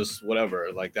 just whatever.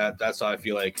 Like that. That's how I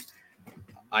feel like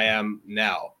I am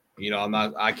now.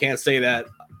 I can't say that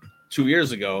 2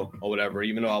 years ago or whatever,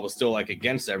 even though I was still like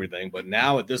against everything. But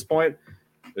now at this point,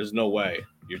 there's no way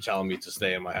you're telling me to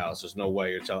stay in my house. There's no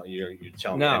way you're telling me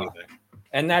anything.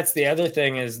 And that's the other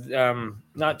thing is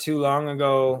not too long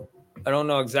ago, I don't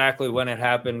know exactly when it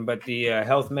happened, but the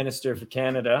health minister for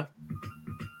Canada,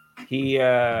 he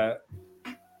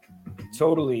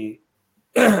totally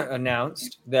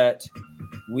announced that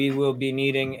we will be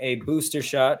needing a booster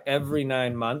shot every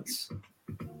 9 months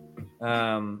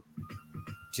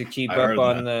to keep up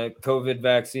on the COVID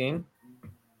vaccine.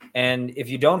 And if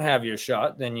you don't have your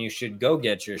shot, then you should go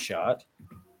get your shot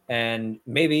and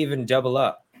maybe even double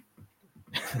up.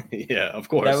 Yeah, of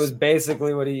course. That was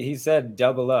basically what he said,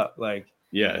 double up. Like,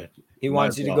 yeah, he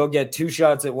wants you to go get 2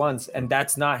 shots at once. And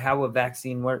that's not how a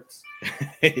vaccine works.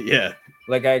 Yeah.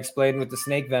 Like I explained with the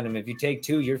snake venom, if you take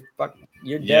 2,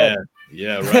 you're dead.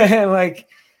 Yeah, right. Like,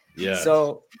 yeah.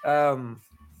 So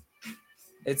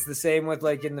it's the same with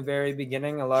like in the very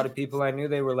beginning. A lot of people I knew,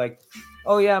 they were like,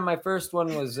 oh yeah, my first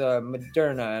one was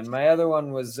Moderna, and my other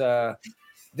one was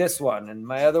this one, and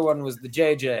my other one was the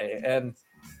JJ, and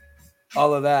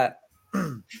all of that.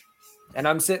 And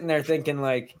I'm sitting there thinking,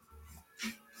 like,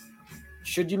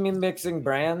 should you be mixing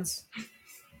brands?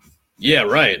 Yeah,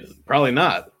 right. Probably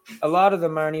not. A lot of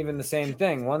them aren't even the same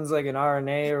thing. One's like an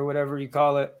RNA or whatever you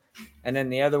call it, and then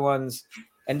the other one's,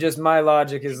 and just my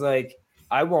logic is like,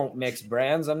 I won't mix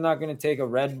brands. I'm not going to take a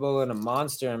Red Bull and a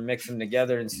Monster and mix them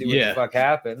together and see what the fuck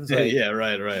happens. Like, yeah,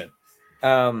 right.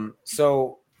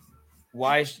 So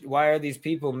why are these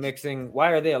people mixing?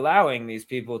 Why are they allowing these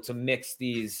people to mix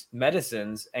these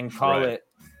medicines and call it?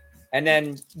 And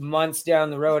then months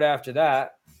down the road after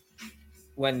that,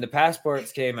 when the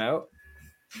passports came out,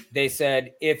 they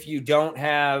said, if you don't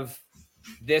have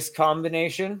this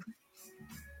combination,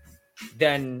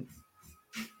 then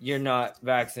you're not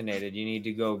vaccinated. You need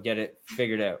to go get it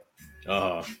figured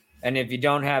out. And if you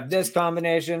don't have this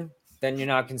combination, then you're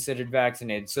not considered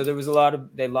vaccinated. So there was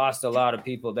they lost a lot of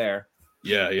people there.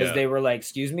 Yeah. Because they were like,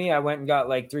 excuse me, I went and got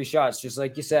like 3 shots, just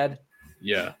like you said.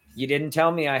 Yeah. You didn't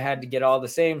tell me I had to get all the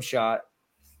same shot.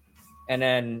 And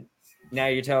then now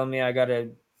you're telling me I got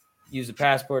to use a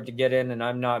passport to get in, and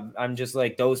I'm just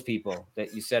like those people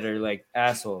that you said are like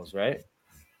assholes, right?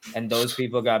 And those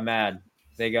people got mad.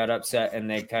 They got upset and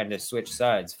they kind of switched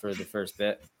sides for the first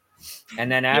bit.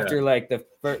 And then after like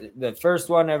the first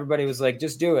one, everybody was like,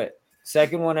 just do it.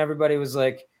 Second one, everybody was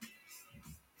like,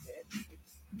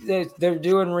 they're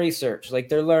doing research, like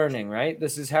they're learning, right?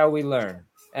 This is how we learn.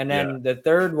 And then the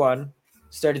third one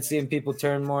started seeing people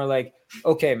turn more like,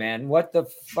 okay, man, what the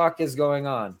fuck is going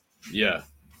on? Yeah.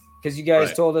 Because you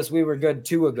guys told us we were good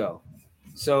 2 ago.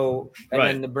 So, and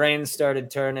then the brains started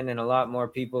turning, and a lot more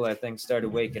people, I think, started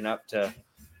waking up to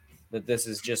that this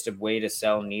is just a way to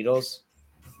sell needles.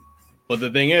 But the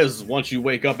thing is, once you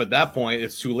wake up at that point,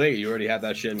 it's too late. You already have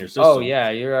that shit in your system. Oh, yeah,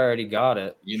 you already got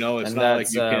it. It's not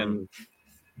like you can.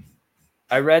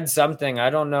 I read something. I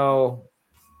don't know.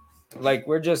 Like,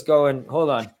 we're just going. Hold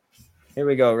on. Here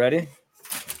we go. Ready?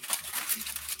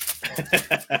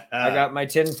 I got my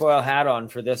tinfoil hat on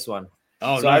for this one.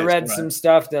 Oh, so nice. I read some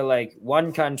stuff that like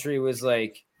one country was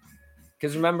like,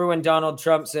 because remember when Donald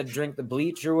Trump said drink the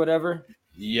bleach or whatever?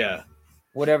 Yeah.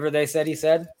 Whatever they said he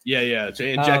said? Yeah. To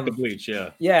inject the bleach,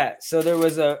 yeah. Yeah. So there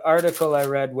was an article I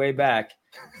read way back,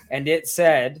 and it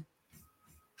said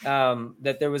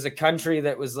that there was a country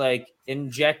that was like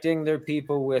injecting their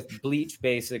people with bleach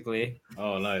basically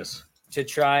Oh, nice. to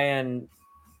try and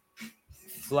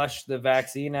flush the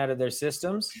vaccine out of their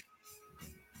systems,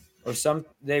 or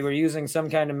they were using some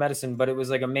kind of medicine, but it was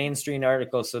like a mainstream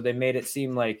article, so they made it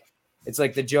seem like it's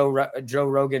like the Joe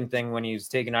Rogan thing when he was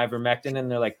taking ivermectin, and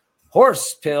they're like,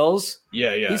 horse pills.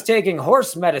 Yeah, yeah. He's taking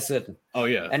horse medicine. Oh,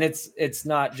 yeah. And it's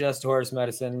not just horse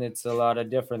medicine, it's a lot of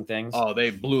different things. Oh, they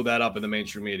blew that up in the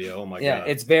mainstream media. Oh my god. Yeah,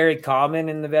 it's very common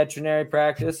in the veterinary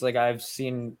practice. Like I've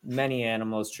seen many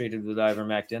animals treated with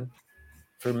ivermectin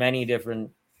for many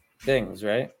different things,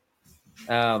 right?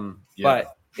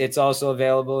 But it's also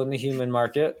available in the human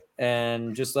market,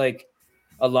 and just like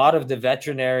a lot of the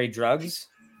veterinary drugs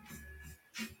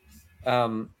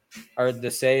are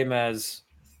the same as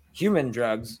human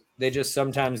drugs. They just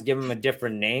sometimes give them a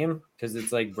different name because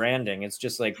it's like branding. It's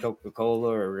just like Coca-Cola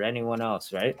or anyone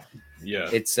else, right? Yeah.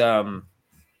 It's like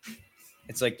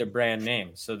their brand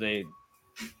name. So they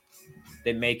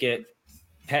make it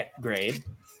pet grade.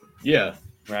 Yeah.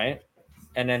 Right?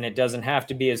 And then it doesn't have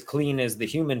to be as clean as the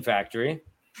human factory.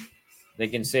 They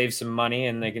can save some money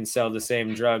and they can sell the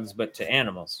same drugs, but to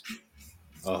animals.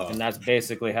 And that's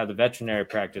basically how the veterinary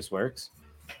practice works.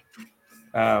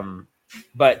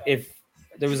 But if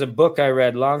there was a book I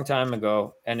read a long time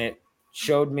ago, and it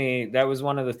showed me, that was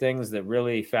one of the things that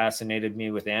really fascinated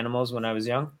me with animals when I was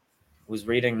young, was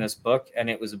reading this book. And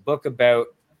it was a book about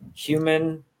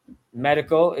human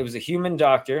medical. It was a human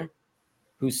doctor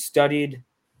who studied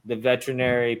the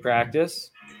veterinary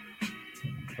practice.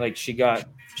 Like she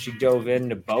dove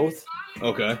into both.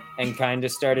 Okay. And kind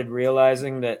of started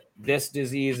realizing that this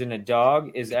disease in a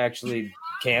dog is actually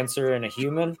cancer in a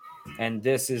human, and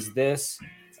this is this,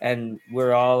 and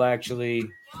we're all actually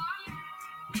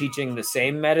teaching the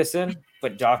same medicine,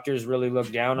 but doctors really look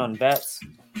down on vets.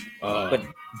 But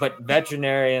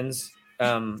veterinarians,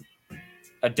 a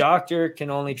doctor can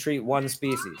only treat one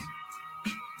species.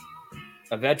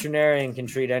 A veterinarian can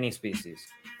treat any species.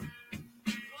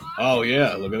 Oh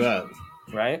yeah, look at that.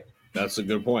 Right? That's a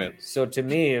good point. So to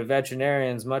me, a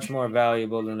veterinarian is much more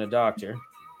valuable than a doctor,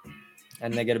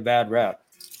 and they get a bad rep.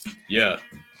 Yeah.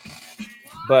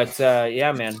 But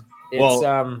yeah, man,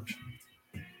 it's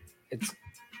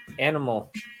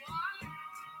animal.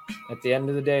 At the end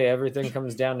of the day, everything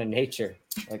comes down to nature,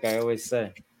 like I always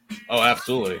say. Oh,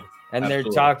 absolutely. And they're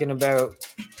talking about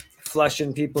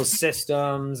flushing people's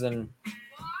systems, and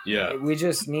we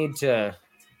just need to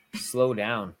slow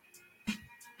down.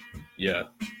 Yeah,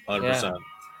 100%.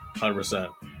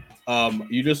 100%.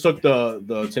 You just took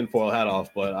the tinfoil hat off,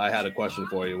 but I had a question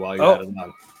for you while you had it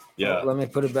on. Yeah. Let me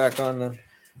put it back on then.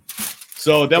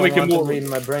 So then we can move. Reading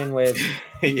my brainwaves.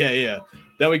 Yeah.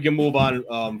 Then we can move on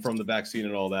from the vaccine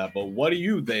and all that. But what do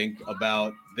you think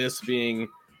about this being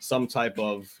some type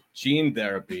of gene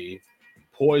therapy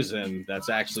poison that's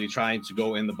actually trying to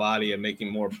go in the body and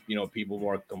making more, people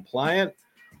more compliant?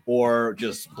 Or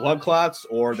just blood clots,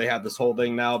 or they have this whole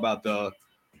thing now about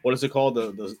what is it called?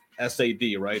 The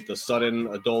SAD, right? The sudden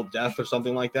adult death or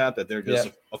something like that, that they're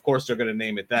just, of course, they're going to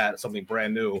name it that, something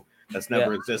brand new that's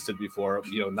never existed before,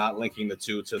 not linking the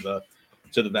two to the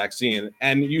vaccine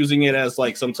and using it as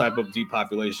like some type of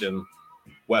depopulation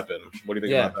weapon. What do you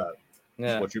think about that?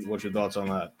 Yeah. What's your thoughts on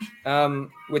that?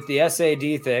 With the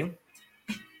SAD thing,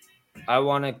 I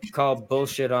want to call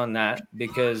bullshit on that,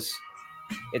 because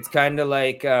it's kind of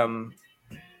like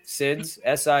SIDS,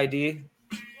 SID,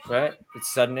 right?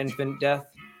 It's sudden infant death.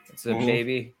 It's a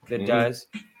baby that dies.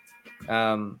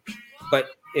 But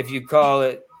if you call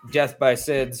it death by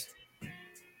SIDS,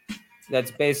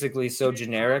 that's basically so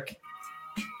generic.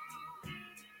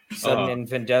 Sudden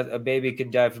infant death, a baby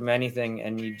could die from anything,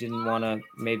 and you didn't want to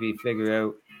maybe figure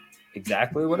out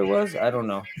exactly what it was. I don't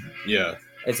know. Yeah.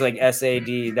 It's like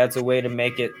SAD. That's a way to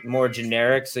make it more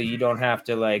generic, so you don't have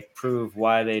to like prove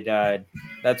why they died.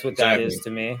 That's what that is to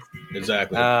me.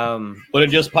 Exactly. But it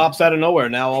just pops out of nowhere.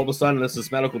 Now all of a sudden, it's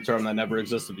this medical term that never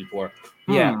existed before.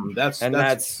 Yeah,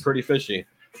 that's pretty fishy.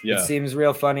 Yeah. It seems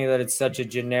real funny that it's such a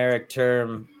generic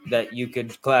term that you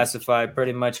could classify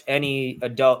pretty much any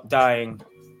adult dying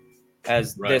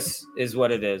as this is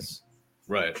what it is.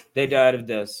 Right. They died of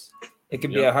this. It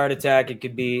could be a heart attack. It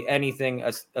could be anything.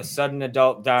 A sudden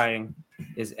adult dying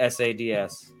is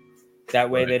SADS. That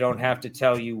way they don't have to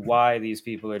tell you why these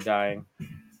people are dying.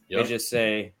 They just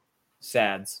say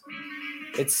SADS.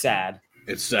 It's sad.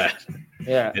 It's sad.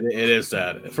 Yeah. It is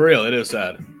sad. For real, it is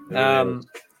sad. And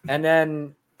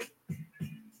then,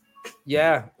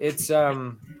 it's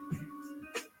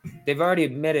they've already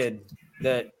admitted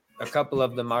that a couple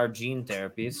of them are gene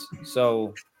therapies.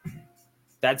 So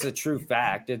that's a true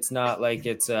fact. It's not like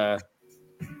it's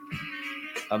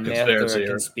a myth or Conspiracy a or-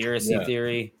 conspiracy yeah.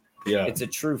 theory. Yeah. It's a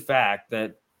true fact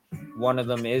that one of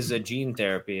them is a gene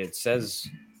therapy. It says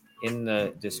in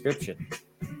the description.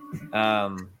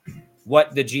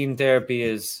 What the gene therapy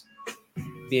is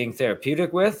being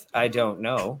therapeutic with, I don't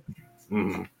know.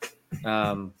 Mhm.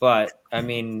 But I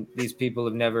mean, these people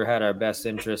have never had our best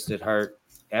interest at heart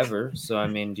ever. So I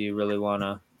mean, do you really want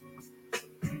to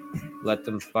let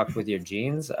them fuck with your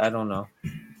genes? I don't know.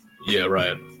 Yeah,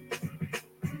 right.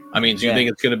 I mean, do you Yeah. think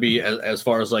it's going to be as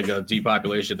far as like a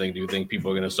depopulation thing? Do you think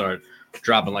people are going to start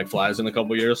dropping like flies in a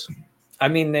couple years? I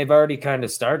mean, they've already kind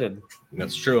of started.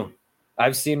 That's true.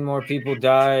 I've seen more people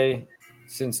die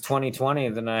since 2020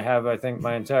 than I have, I think,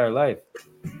 my entire life.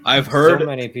 I've heard so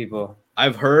many people.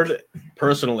 I've heard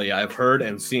personally, I've heard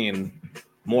and seen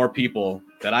more people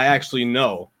that I actually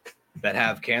know that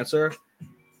have cancer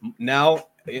now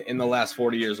in the last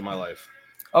 40 years of my life.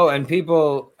 Oh, and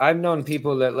people, I've known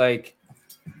people that like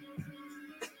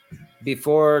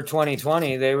before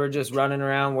 2020, they were just running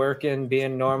around working,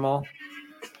 being normal.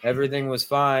 Everything was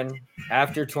fine.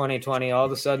 After 2020, all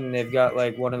of a sudden they've got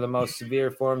like one of the most severe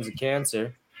forms of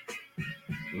cancer.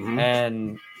 Mhm.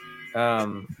 And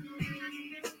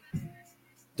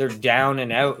they're down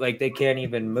and out, like they can't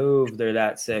even move. They're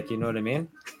that sick, you know what I mean?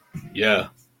 Yeah.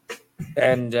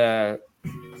 And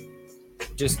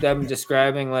just them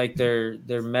describing like their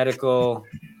medical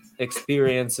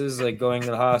experiences, like going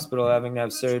to the hospital, having to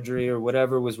have surgery or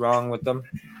whatever was wrong with them.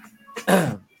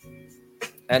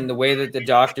 And the way that the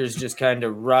doctors just kind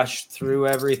of rushed through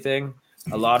everything.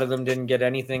 A lot of them didn't get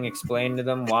anything explained to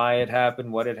them, why it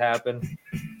happened, what had happened.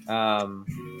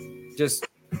 Just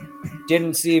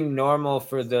didn't seem normal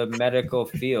for the medical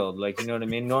field. Like, you know what I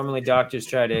mean? Normally doctors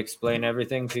try to explain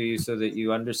everything to you so that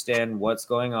you understand what's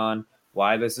going on,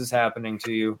 why this is happening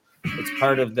to you. It's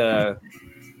part of the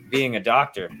being a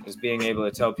doctor, is being able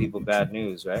to tell people bad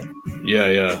news, right?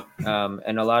 Yeah.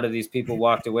 And a lot of these people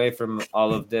walked away from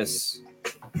all of this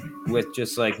with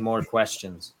just like more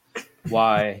questions.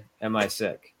 Why am I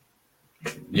sick?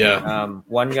 Yeah.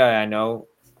 One guy I know,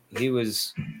 he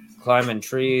was climbing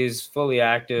trees, fully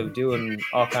active, doing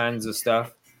all kinds of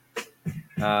stuff.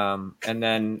 And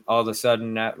then all of a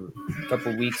sudden, a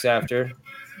couple weeks after,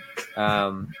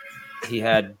 he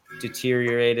had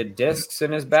deteriorated discs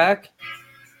in his back.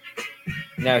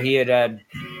 Now he had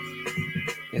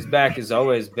his back has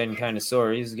always been kind of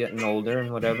sore. He's getting older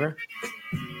and whatever.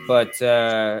 But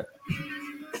to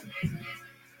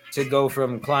go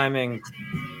from climbing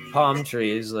palm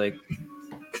trees, like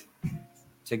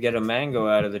to get a mango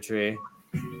out of the tree,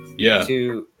 Yeah.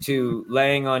 to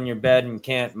laying on your bed and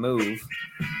can't move,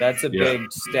 that's a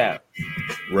big step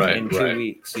Right. in 2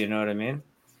 weeks. You know what I mean?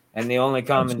 And the only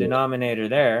common denominator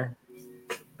there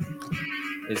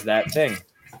is that thing,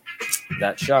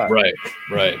 that shot. Right.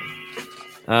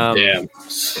 Damn.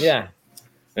 Yeah.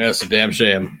 That's a damn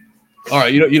shame. All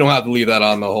right, you don't have to leave that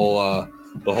on the whole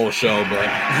show, but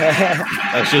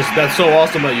that's so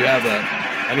awesome that you have that.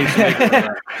 I need to make one of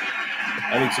that.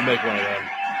 I need to make one of them.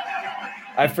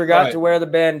 I forgot to wear the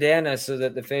bandana so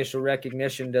that the facial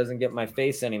recognition doesn't get my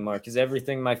face anymore, because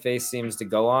everything my face seems to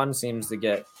go on seems to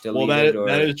get deleted or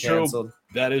that is canceled. True.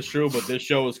 That is true, but this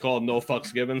show is called No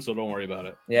Fucks Given, so don't worry about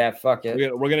it. Yeah, fuck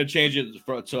it. We're gonna change it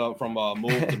from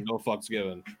move to No Fucks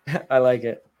Given. I like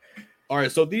it. All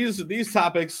right, so these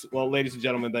topics, well, ladies and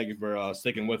gentlemen, thank you for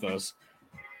sticking with us.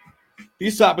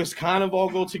 These topics kind of all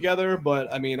go together,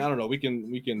 but I mean, I don't know. We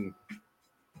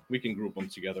can group them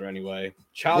together anyway.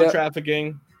 Child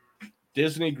trafficking,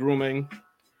 Disney grooming,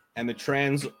 and the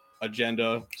trans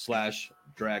agenda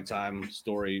 / drag time,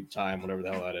 story time, whatever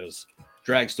the hell that is.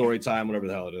 Drag story time, whatever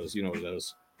the hell it is. You know what it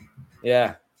is.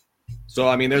 Yeah. So,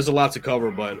 I mean, there's a lot to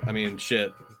cover, but I mean,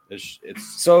 shit. It's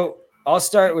So I'll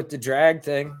start with the drag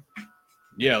thing.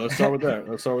 Yeah, let's start with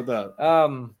that.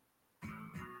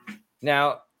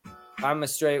 Now, I'm a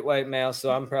straight white male,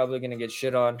 so I'm probably going to get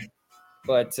shit on.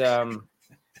 But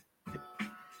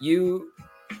you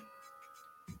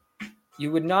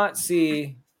would not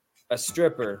see a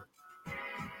stripper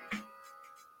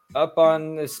up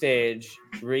on the stage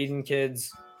reading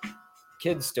kids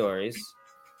stories.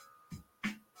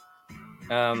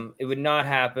 It would not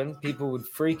happen. People would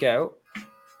freak out.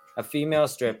 A female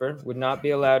stripper would not be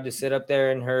allowed to sit up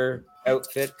there in her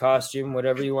outfit, costume,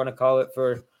 whatever you want to call it,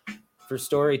 for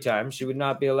story time. She would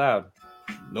not be allowed.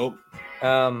 Nope.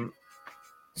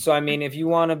 So, I mean, if you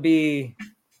want to be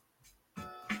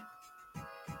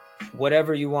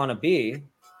whatever you want to be,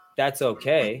 that's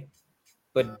okay.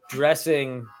 But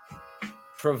dressing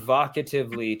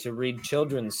provocatively to read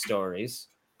children's stories,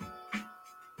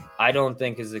 I don't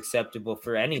think is acceptable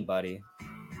for anybody.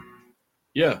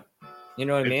 Yeah. You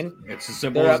know what I mean? It's as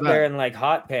simple They're as up there that. in like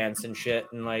hot pants and shit,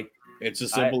 and like It's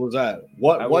as simple as that. I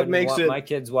What wouldn't makes want it? my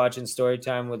kids watching story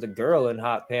time with a girl in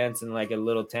hot pants and like a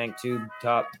little tank tube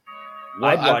top. Well,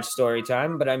 I'd watch story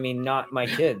time, but I mean, not my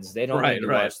kids. They don't Right, need to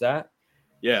right. watch that.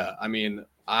 Yeah, I mean,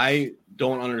 I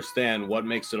don't understand what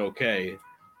makes it okay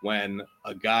when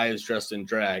a guy is dressed in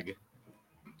drag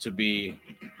to be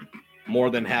more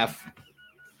than half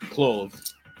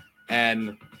clothed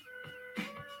and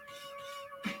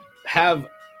have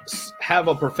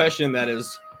a profession that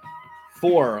is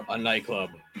for a nightclub.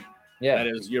 Yeah, That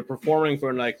is, you're performing for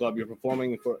a nightclub. You're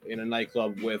performing in a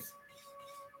nightclub with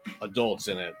adults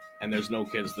in it, and there's no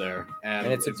kids there. and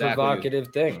it's a provocative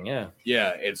thing. Yeah,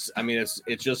 Yeah, it's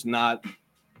just not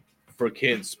for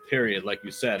kids, period, like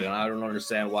you said. And I don't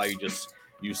understand why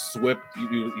you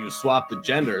swap the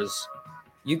genders.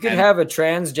 you could have a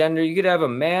transgender. You could have a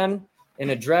man in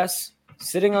a dress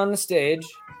sitting on the stage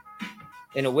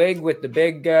in a wig with the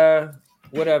big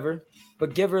whatever,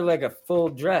 but give her like a full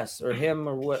dress, or him,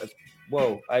 or what.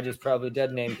 Whoa, I just probably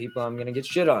dead named people I'm gonna get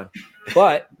shit on.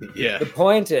 But Yeah, the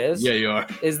point is, yeah, you are.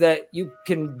 is that you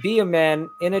can be a man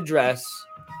in a dress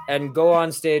and go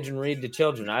on stage and read to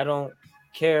children. I don't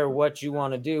care what you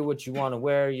want to do, what you want to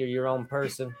wear. You're your own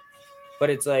person. But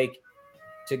it's like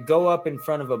to go up in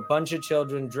front of a bunch of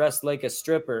children dressed like a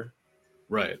stripper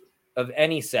Right, of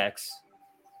any sex,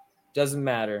 doesn't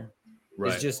matter.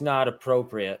 right. It's just not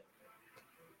appropriate.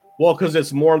 Well, because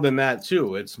it's more than that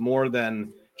too. It's more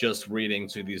than just reading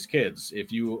to these kids.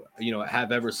 If you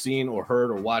have ever seen or heard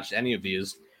or watched any of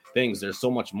these things, there's so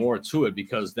much more to it,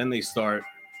 because then they start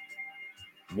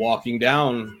walking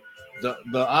down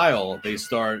the aisle. They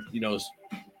start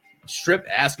strip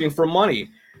asking for money.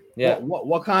 Yeah.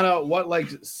 What kind of like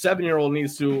 7-year-old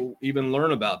needs to even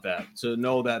learn about that, to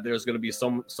know that there's going to be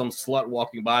some slut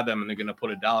walking by them and they're going to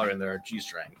put $1 in their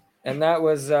G-string. And that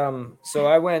was so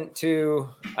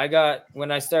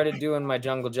when I started doing my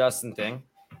Jungle Justin thing,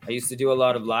 I used to do a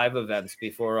lot of live events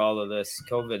before all of this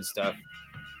COVID stuff.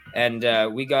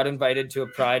 And we got invited to a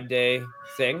Pride Day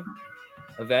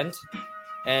event.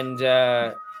 And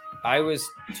I was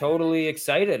totally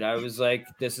excited. I was like,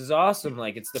 this is awesome.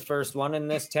 Like, it's the first one in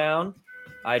this town.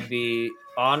 I'd be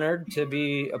honored to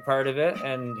be a part of it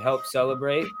and help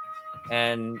celebrate.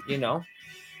 And,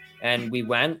 and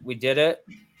we did it.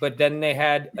 But then they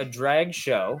had a drag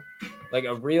show, like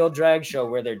a real drag show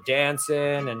where they're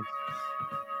dancing and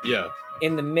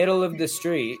in the middle of the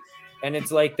street. And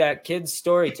it's like that kids'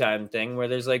 story time thing where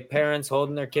there's like parents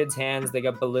holding their kids' hands. They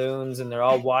got balloons and they're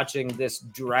all watching this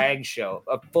drag show,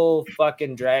 a full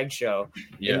fucking drag show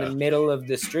in the middle of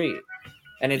the street.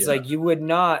 And it's like, you would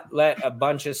not let a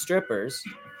bunch of strippers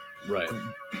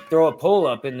throw a pole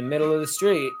up in the middle of the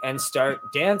street and start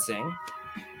dancing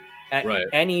at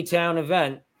any town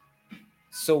event.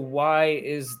 So why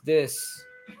is this?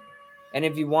 And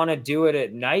if you want to do it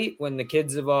at night when the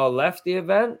kids have all left the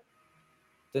event,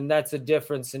 then that's a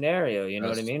different scenario. You know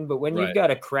what I mean? But when you've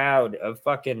got a crowd of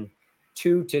fucking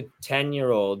 2 to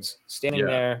 10-year-olds standing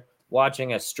there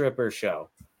watching a stripper show,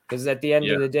 because at the end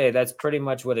of the day, that's pretty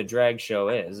much what a drag show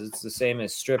is. It's the same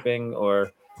as stripping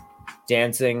or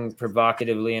dancing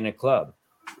provocatively in a club.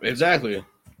 Exactly.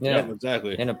 Yeah,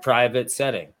 exactly. In a private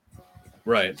setting.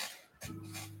 Right.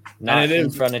 Not in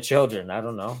front of children. I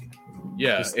don't know.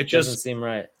 Yeah, it doesn't seem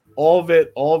right. All of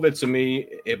it to me,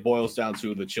 it boils down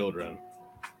to the children.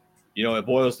 It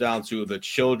boils down to the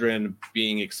children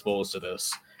being exposed to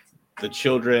this, the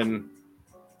children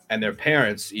and their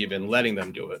parents even letting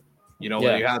them do it.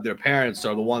 When you have their parents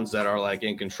are the ones that are like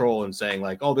in control and saying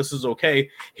like, oh, this is okay.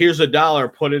 Here's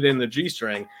 $1, put it in the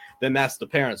G-string. Then that's the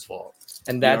parents' fault.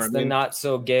 And that's the not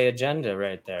so gay agenda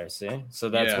right there. See? So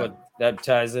that's what that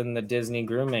ties in the Disney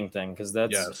grooming thing. Cause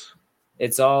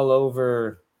it's all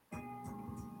over.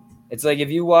 It's like, if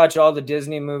you watch all the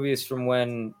Disney movies from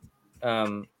when,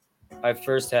 I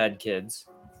first had kids,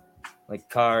 like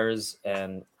Cars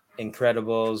and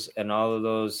Incredibles and all of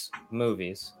those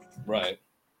movies. Right.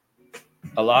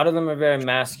 A lot of them are very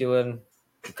masculine.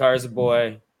 The car's a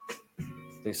boy.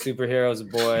 The superhero's a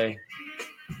boy.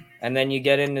 And then you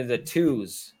get into the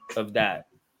 2s of that,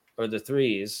 or the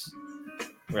 3s,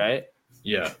 right?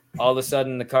 Yeah. All of a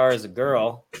sudden the car is a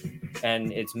girl,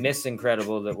 and it's Miss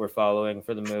Incredible that we're following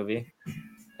for the movie.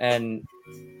 And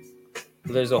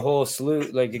there's a whole slew,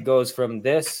 like it goes from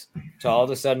this to all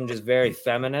of a sudden just very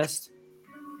feminist,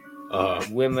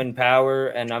 women power.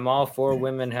 And I'm all for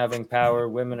women having power.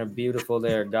 Women are beautiful.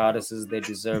 They are goddesses. They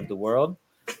deserve the world.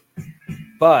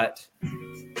 But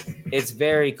it's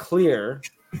very clear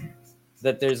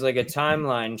that there's like a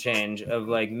timeline change of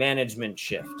like management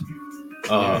shift.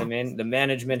 You know what I mean? The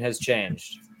management has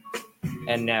changed.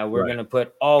 and now we're Right. going to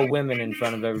put all women in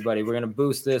front of everybody. We're going to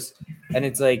boost this. And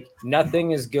it's like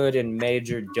nothing is good in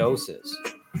major doses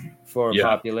for a Yeah.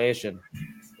 population.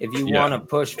 If you Yeah. want to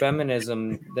push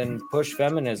feminism, then push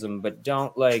feminism, but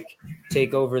don't like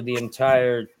take over the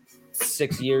entire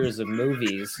 6 years of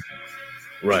movies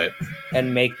Right.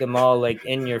 and make them all like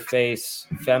in your face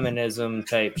feminism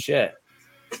type shit.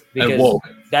 And Because woke.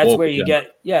 that's Woke where you agenda.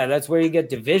 that's where you get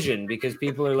division, because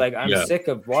people are like, I'm Yeah. sick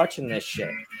of watching this shit.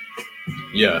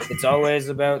 Yeah. It's always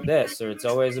about this or it's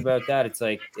always about that. It's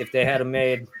like if they had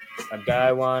made a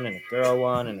guy one and a girl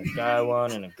one and a guy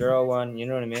one and a girl one, you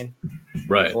know what I mean?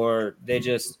 Right. Or they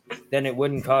just, then it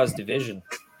wouldn't cause division.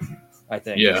 I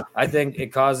think. Yeah. I think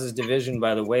it causes division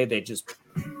by the way they just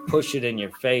push it in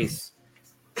your face.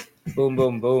 Boom,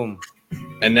 boom, boom.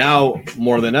 And now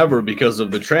more than ever, because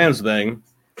of the trans thing,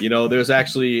 you know, there's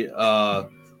actually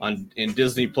in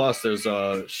Disney Plus, there's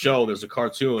a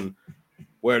cartoon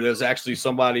where there's actually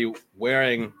somebody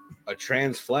wearing a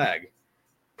trans flag,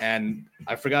 and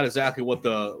I forgot exactly what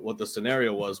the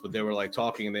scenario was, but they were like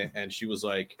talking, and she was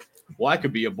like, "Well, I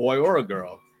could be a boy or a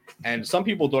girl." And some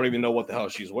people don't even know what the hell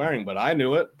she's wearing, but I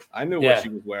knew it. I knew what she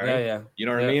was wearing. Yeah, yeah. You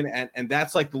know what I mean? And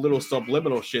that's like the little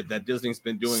subliminal shit that Disney's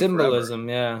been doing. Symbolism,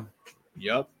 forever.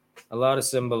 yeah. Yep. A lot of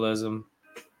symbolism.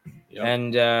 Yep.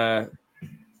 And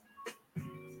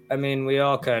I mean, we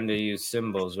all kind of use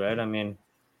symbols, right? I mean,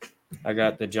 I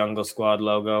got the Jungle Squad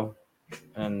logo,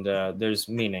 and there's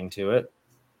meaning to it.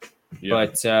 Yeah.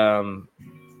 But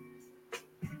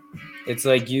it's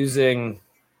like using.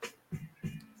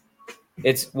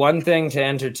 It's one thing to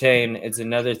entertain; it's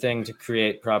another thing to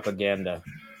create propaganda.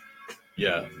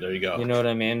 Yeah, there you go. You know what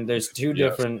I mean? There's two Yes.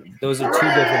 different. Those are two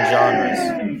different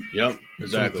genres. Yep,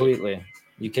 exactly. Completely.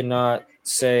 You cannot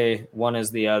say one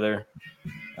is the other.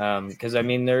 Because I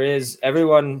mean, there is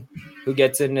everyone who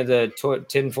gets into the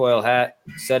tinfoil hat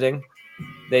setting,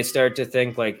 they start to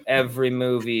think like every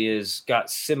movie is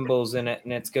got symbols in it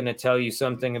and it's going to tell you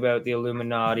something about the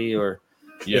Illuminati, or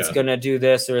it's going to do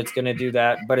this or it's going to do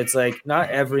that. But it's like not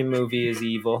every movie is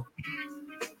evil.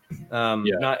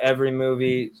 Not every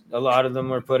movie. A lot of them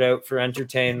were put out for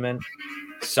entertainment.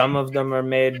 Some of them are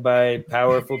made by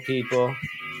powerful people,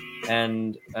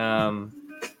 and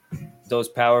those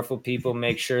powerful people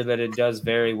make sure that it does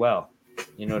very well.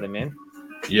 You know what I mean?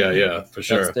 Yeah, for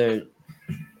sure.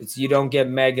 It's you don't get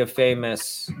mega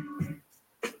famous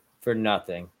for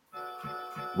nothing.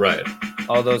 Right.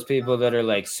 All those people that are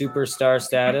like superstar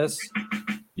status.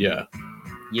 Yeah.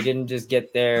 You didn't just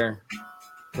get there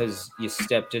because you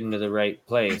stepped into the right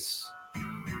place.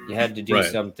 You had to do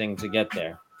something to get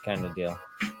there, kind of deal.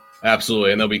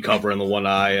 Absolutely. And they'll be covering the one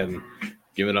eye and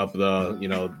giving up the,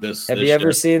 this. Have you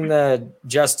ever seen the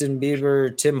Justin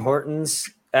Bieber, Tim Hortons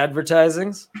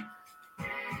advertisings?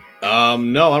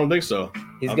 No, I don't think so.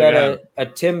 He's got a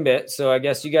Timbit, so I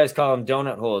guess you guys call them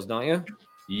donut holes, don't you?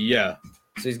 Yeah.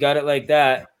 So he's got it like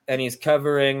that, and he's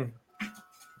covering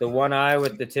the one eye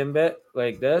with the Timbit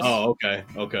like this. Oh,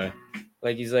 okay.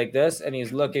 Like he's like this, and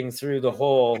he's looking through the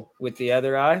hole with the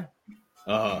other eye.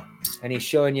 Uh-huh. And he's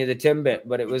showing you the Timbit,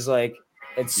 but it was like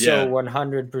it's so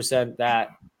 100% that.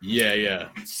 Yeah.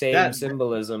 Same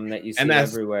symbolism that you see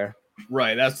everywhere.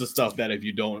 Right. That's the stuff that if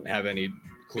you don't have any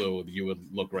clue, you would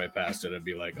look right past it and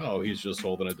be like, oh, he's just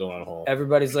holding a donut hole.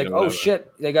 Everybody's like, oh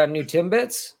shit, they got new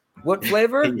Timbits? What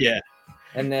flavor? Yeah.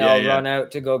 And they all run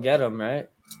out to go get them, right?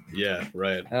 Yeah,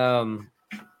 right.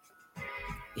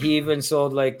 He even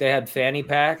sold like they had fanny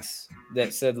packs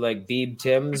that said like Beeb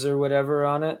Tims or whatever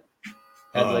on it.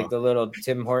 Had like the little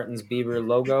Tim Hortons Bieber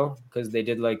logo because they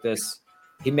did like this.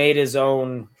 He made his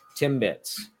own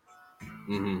Timbits.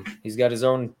 Mm-hmm. He's got his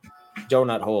own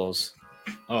donut holes.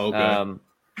 Oh, okay. I'm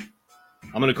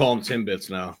gonna call them Timbits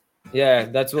now. Yeah,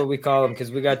 that's what we call them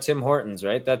because we got Tim Hortons,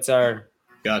 right? That's our.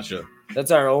 Gotcha.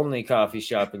 That's our only coffee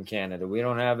shop in Canada. We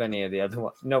don't have any of the other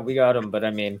ones. No, we got them, but I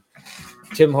mean,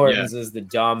 Tim Hortons is the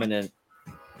dominant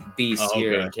beast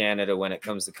here in Canada when it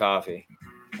comes to coffee,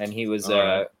 and he was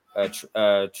a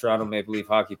Toronto Maple Leaf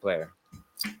hockey player.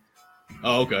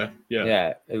 Oh, okay. Yeah.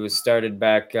 Yeah, it was started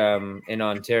back in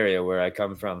Ontario, where I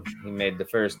come from. He made the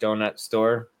first donut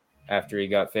store after he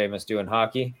got famous doing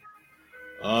hockey,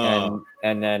 and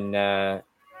then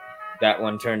that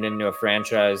one turned into a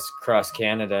franchise across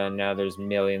Canada, and now there's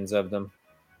millions of them.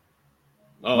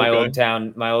 Oh, my old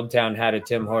town had a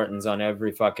Tim Hortons on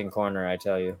every fucking corner. I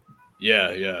tell you.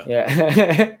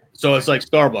 Yeah. So it's like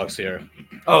Starbucks here.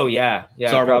 Oh yeah,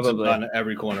 Starbucks probably on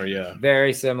every corner. Yeah,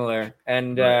 very similar.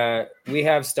 And we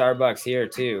have Starbucks here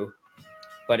too,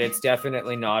 but it's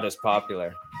definitely not as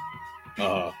popular.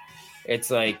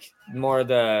 It's like more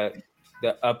the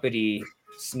uppity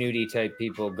snooty type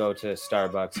people go to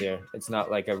Starbucks here. It's not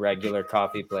like a regular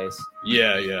coffee place.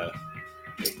 Yeah.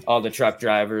 All the truck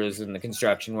drivers and the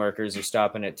construction workers are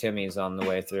stopping at Timmy's on the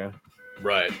way through.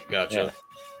 Right. Gotcha.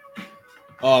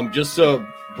 Just to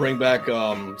bring back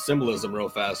symbolism real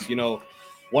fast, you know,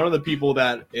 one of the people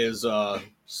that is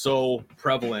so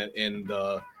prevalent in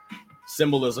the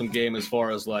symbolism game as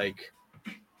far as like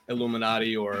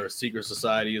Illuminati or secret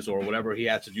societies or whatever he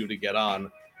had to do to get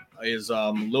on is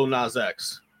Lil Nas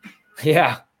X.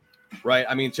 Yeah. Right.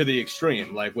 I mean, to the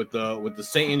extreme, like with the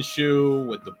Satan shoe,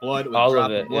 with the blood, with all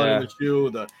drop of it, blood yeah. in the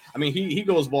shoe. I mean, he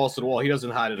goes balls to the wall. He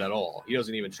doesn't hide it at all. He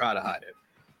doesn't even try to hide it.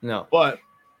 No. But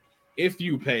if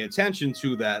you pay attention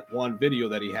to that one video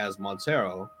that he has,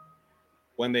 Montero,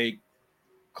 when they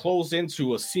close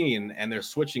into a scene and they're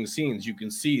switching scenes, you can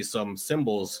see some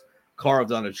symbols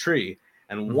carved on a tree.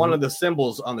 And one of the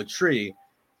symbols on the tree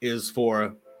is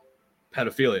for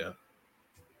pedophilia.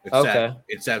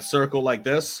 It's that circle like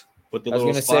this with the I was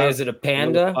little going to spiral, say, is it a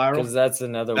panda? Because that's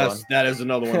another one. That is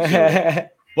another one too.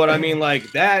 But I mean, like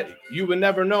that, you would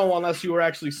never know unless you were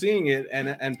actually seeing it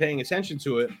and paying attention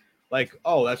to it. Like,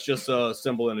 oh, that's just a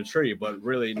symbol in a tree. But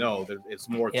really, no, it's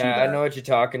more to that. I know what you're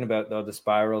talking about, though, the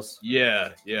spirals. Yeah.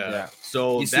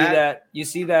 So you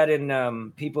see that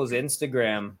in people's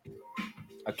Instagram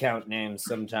account names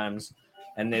sometimes,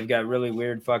 and they've got really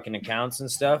weird fucking accounts and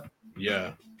stuff.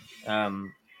 Yeah.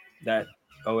 That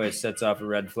always sets off a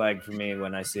red flag for me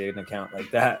when I see an account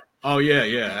like that. Oh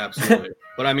yeah, absolutely.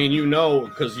 But I mean,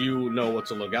 because you know what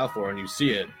to look out for and you see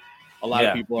it. A lot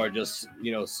of people are just,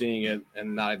 seeing it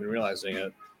and not even realizing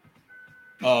it.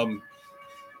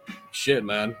 Shit,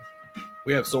 man.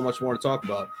 We have so much more to talk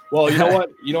about. Well, you know what?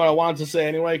 You know what I wanted to say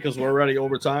anyway, because we're already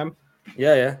over time.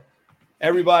 Yeah.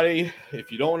 Everybody,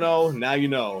 if you don't know, now you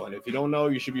know. And if you don't know,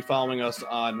 you should be following us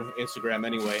on Instagram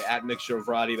anyway, at Mixture of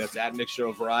Variety. That's at Mixture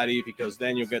of Variety, because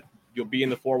then you'll be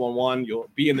in the 411, you'll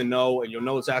be in the know, and you'll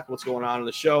know exactly what's going on in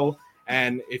the show.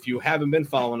 And if you haven't been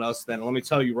following us, then let me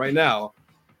tell you right now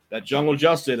that Jungle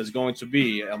Justin is going to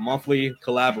be a monthly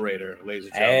collaborator, ladies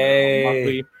and gentlemen.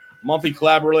 Hey. Monthly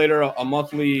collaborator, a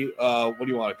monthly what do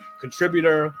you want?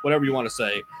 Contributor, whatever you want to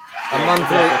say. A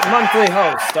monthly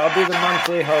host. I'll be the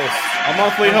monthly host. A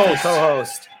monthly host.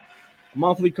 Co-host. A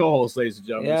monthly co-host, ladies and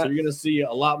gentlemen. Yeah. So you're going to see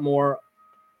a lot more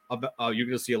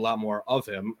of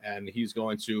him, and he's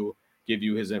going to give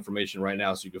you his information right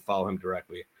now so you can follow him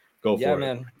directly. Go for it. Yeah,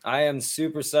 man. I am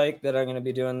super psyched that I'm going to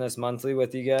be doing this monthly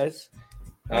with you guys.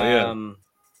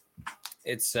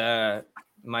 It's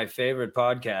my favorite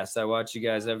podcast. I watch you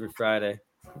guys every Friday.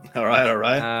 All right.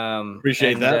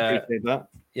 Appreciate that.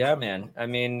 Yeah, man. I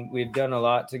mean, we've done a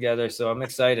lot together, so I'm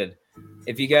excited.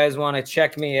 If you guys want to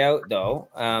check me out, though,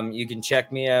 you can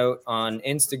check me out on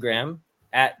Instagram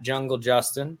at Jungle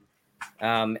Justin.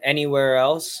 Anywhere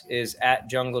else is at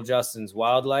Jungle Justin's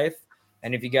Wildlife.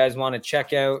 And if you guys want to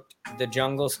check out the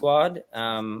Jungle Squad,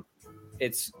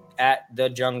 it's at the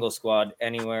Jungle Squad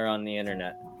anywhere on the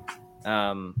internet.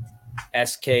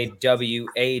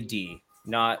 SKWAD,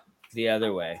 not the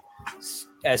other way.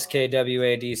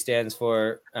 SKWAD stands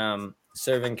for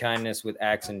serving kindness with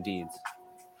acts and deeds.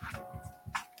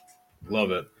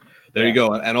 Love it. There you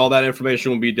go. And all that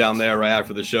information will be down there right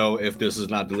after the show if this is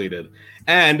not deleted.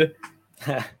 And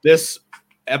this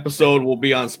episode will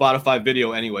be on Spotify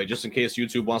video anyway, just in case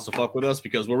YouTube wants to fuck with us,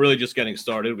 because we're really just getting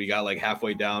started. We got like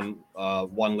halfway down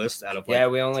one list out of we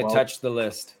only 12. touched the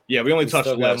list. Yeah, we only touched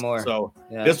the list. More. So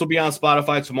this will be on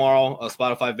Spotify tomorrow, a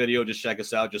Spotify video. Just check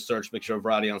us out. Just search Mixture of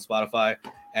Variety on Spotify,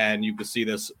 and you can see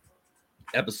this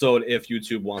episode if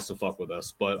YouTube wants to fuck with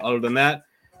us. But other than that,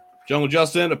 Jungle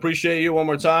Justin, appreciate you one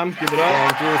more time. Give it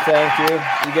up. Thank you.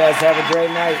 You guys have a great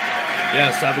night.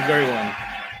 Yes, have a great one.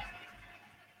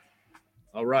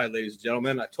 All right, ladies and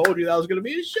gentlemen, I told you that was going to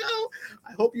be a show.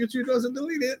 I hope YouTube doesn't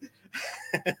delete it.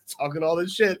 Talking all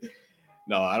this shit.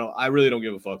 No, I don't. I really don't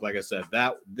give a fuck. Like I said,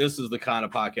 this is the kind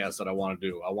of podcast that I want to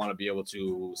do. I want to be able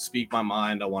to speak my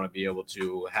mind. I want to be able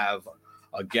to have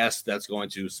a guest that's going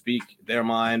to speak their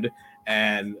mind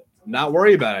and not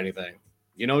worry about anything.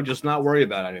 Just not worry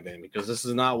about anything, because this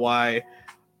is not why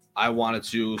I wanted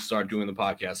to start doing the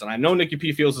podcast. And I know Nikki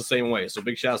P feels the same way. So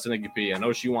big shout out to Nikki P. I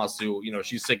know she wants to,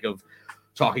 she's sick of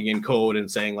talking in code and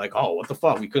saying like, oh, what the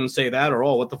fuck? We couldn't say that, or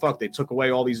oh, what the fuck? They took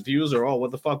away all these views, or oh, what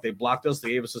the fuck? They blocked us. They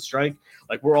gave us a strike.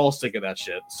 Like, we're all sick of that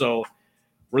shit. So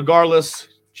regardless,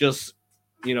 just,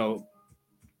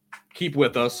 keep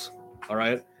with us. All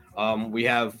right. We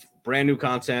have brand new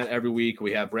content every week.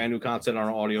 We have brand new content on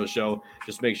our audio show.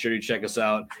 Just make sure you check us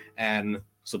out and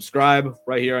subscribe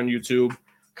right here on YouTube.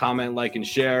 Comment, like, and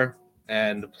share.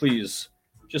 And please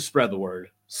just spread the word.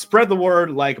 Spread the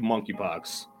word like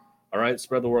monkeypox. All right,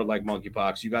 spread the word like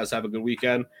monkeypox. You guys have a good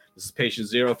weekend. This is Patient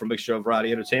Zero from Mixture of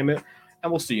Variety Entertainment,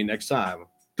 and we'll see you next time.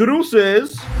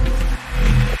 Deuces!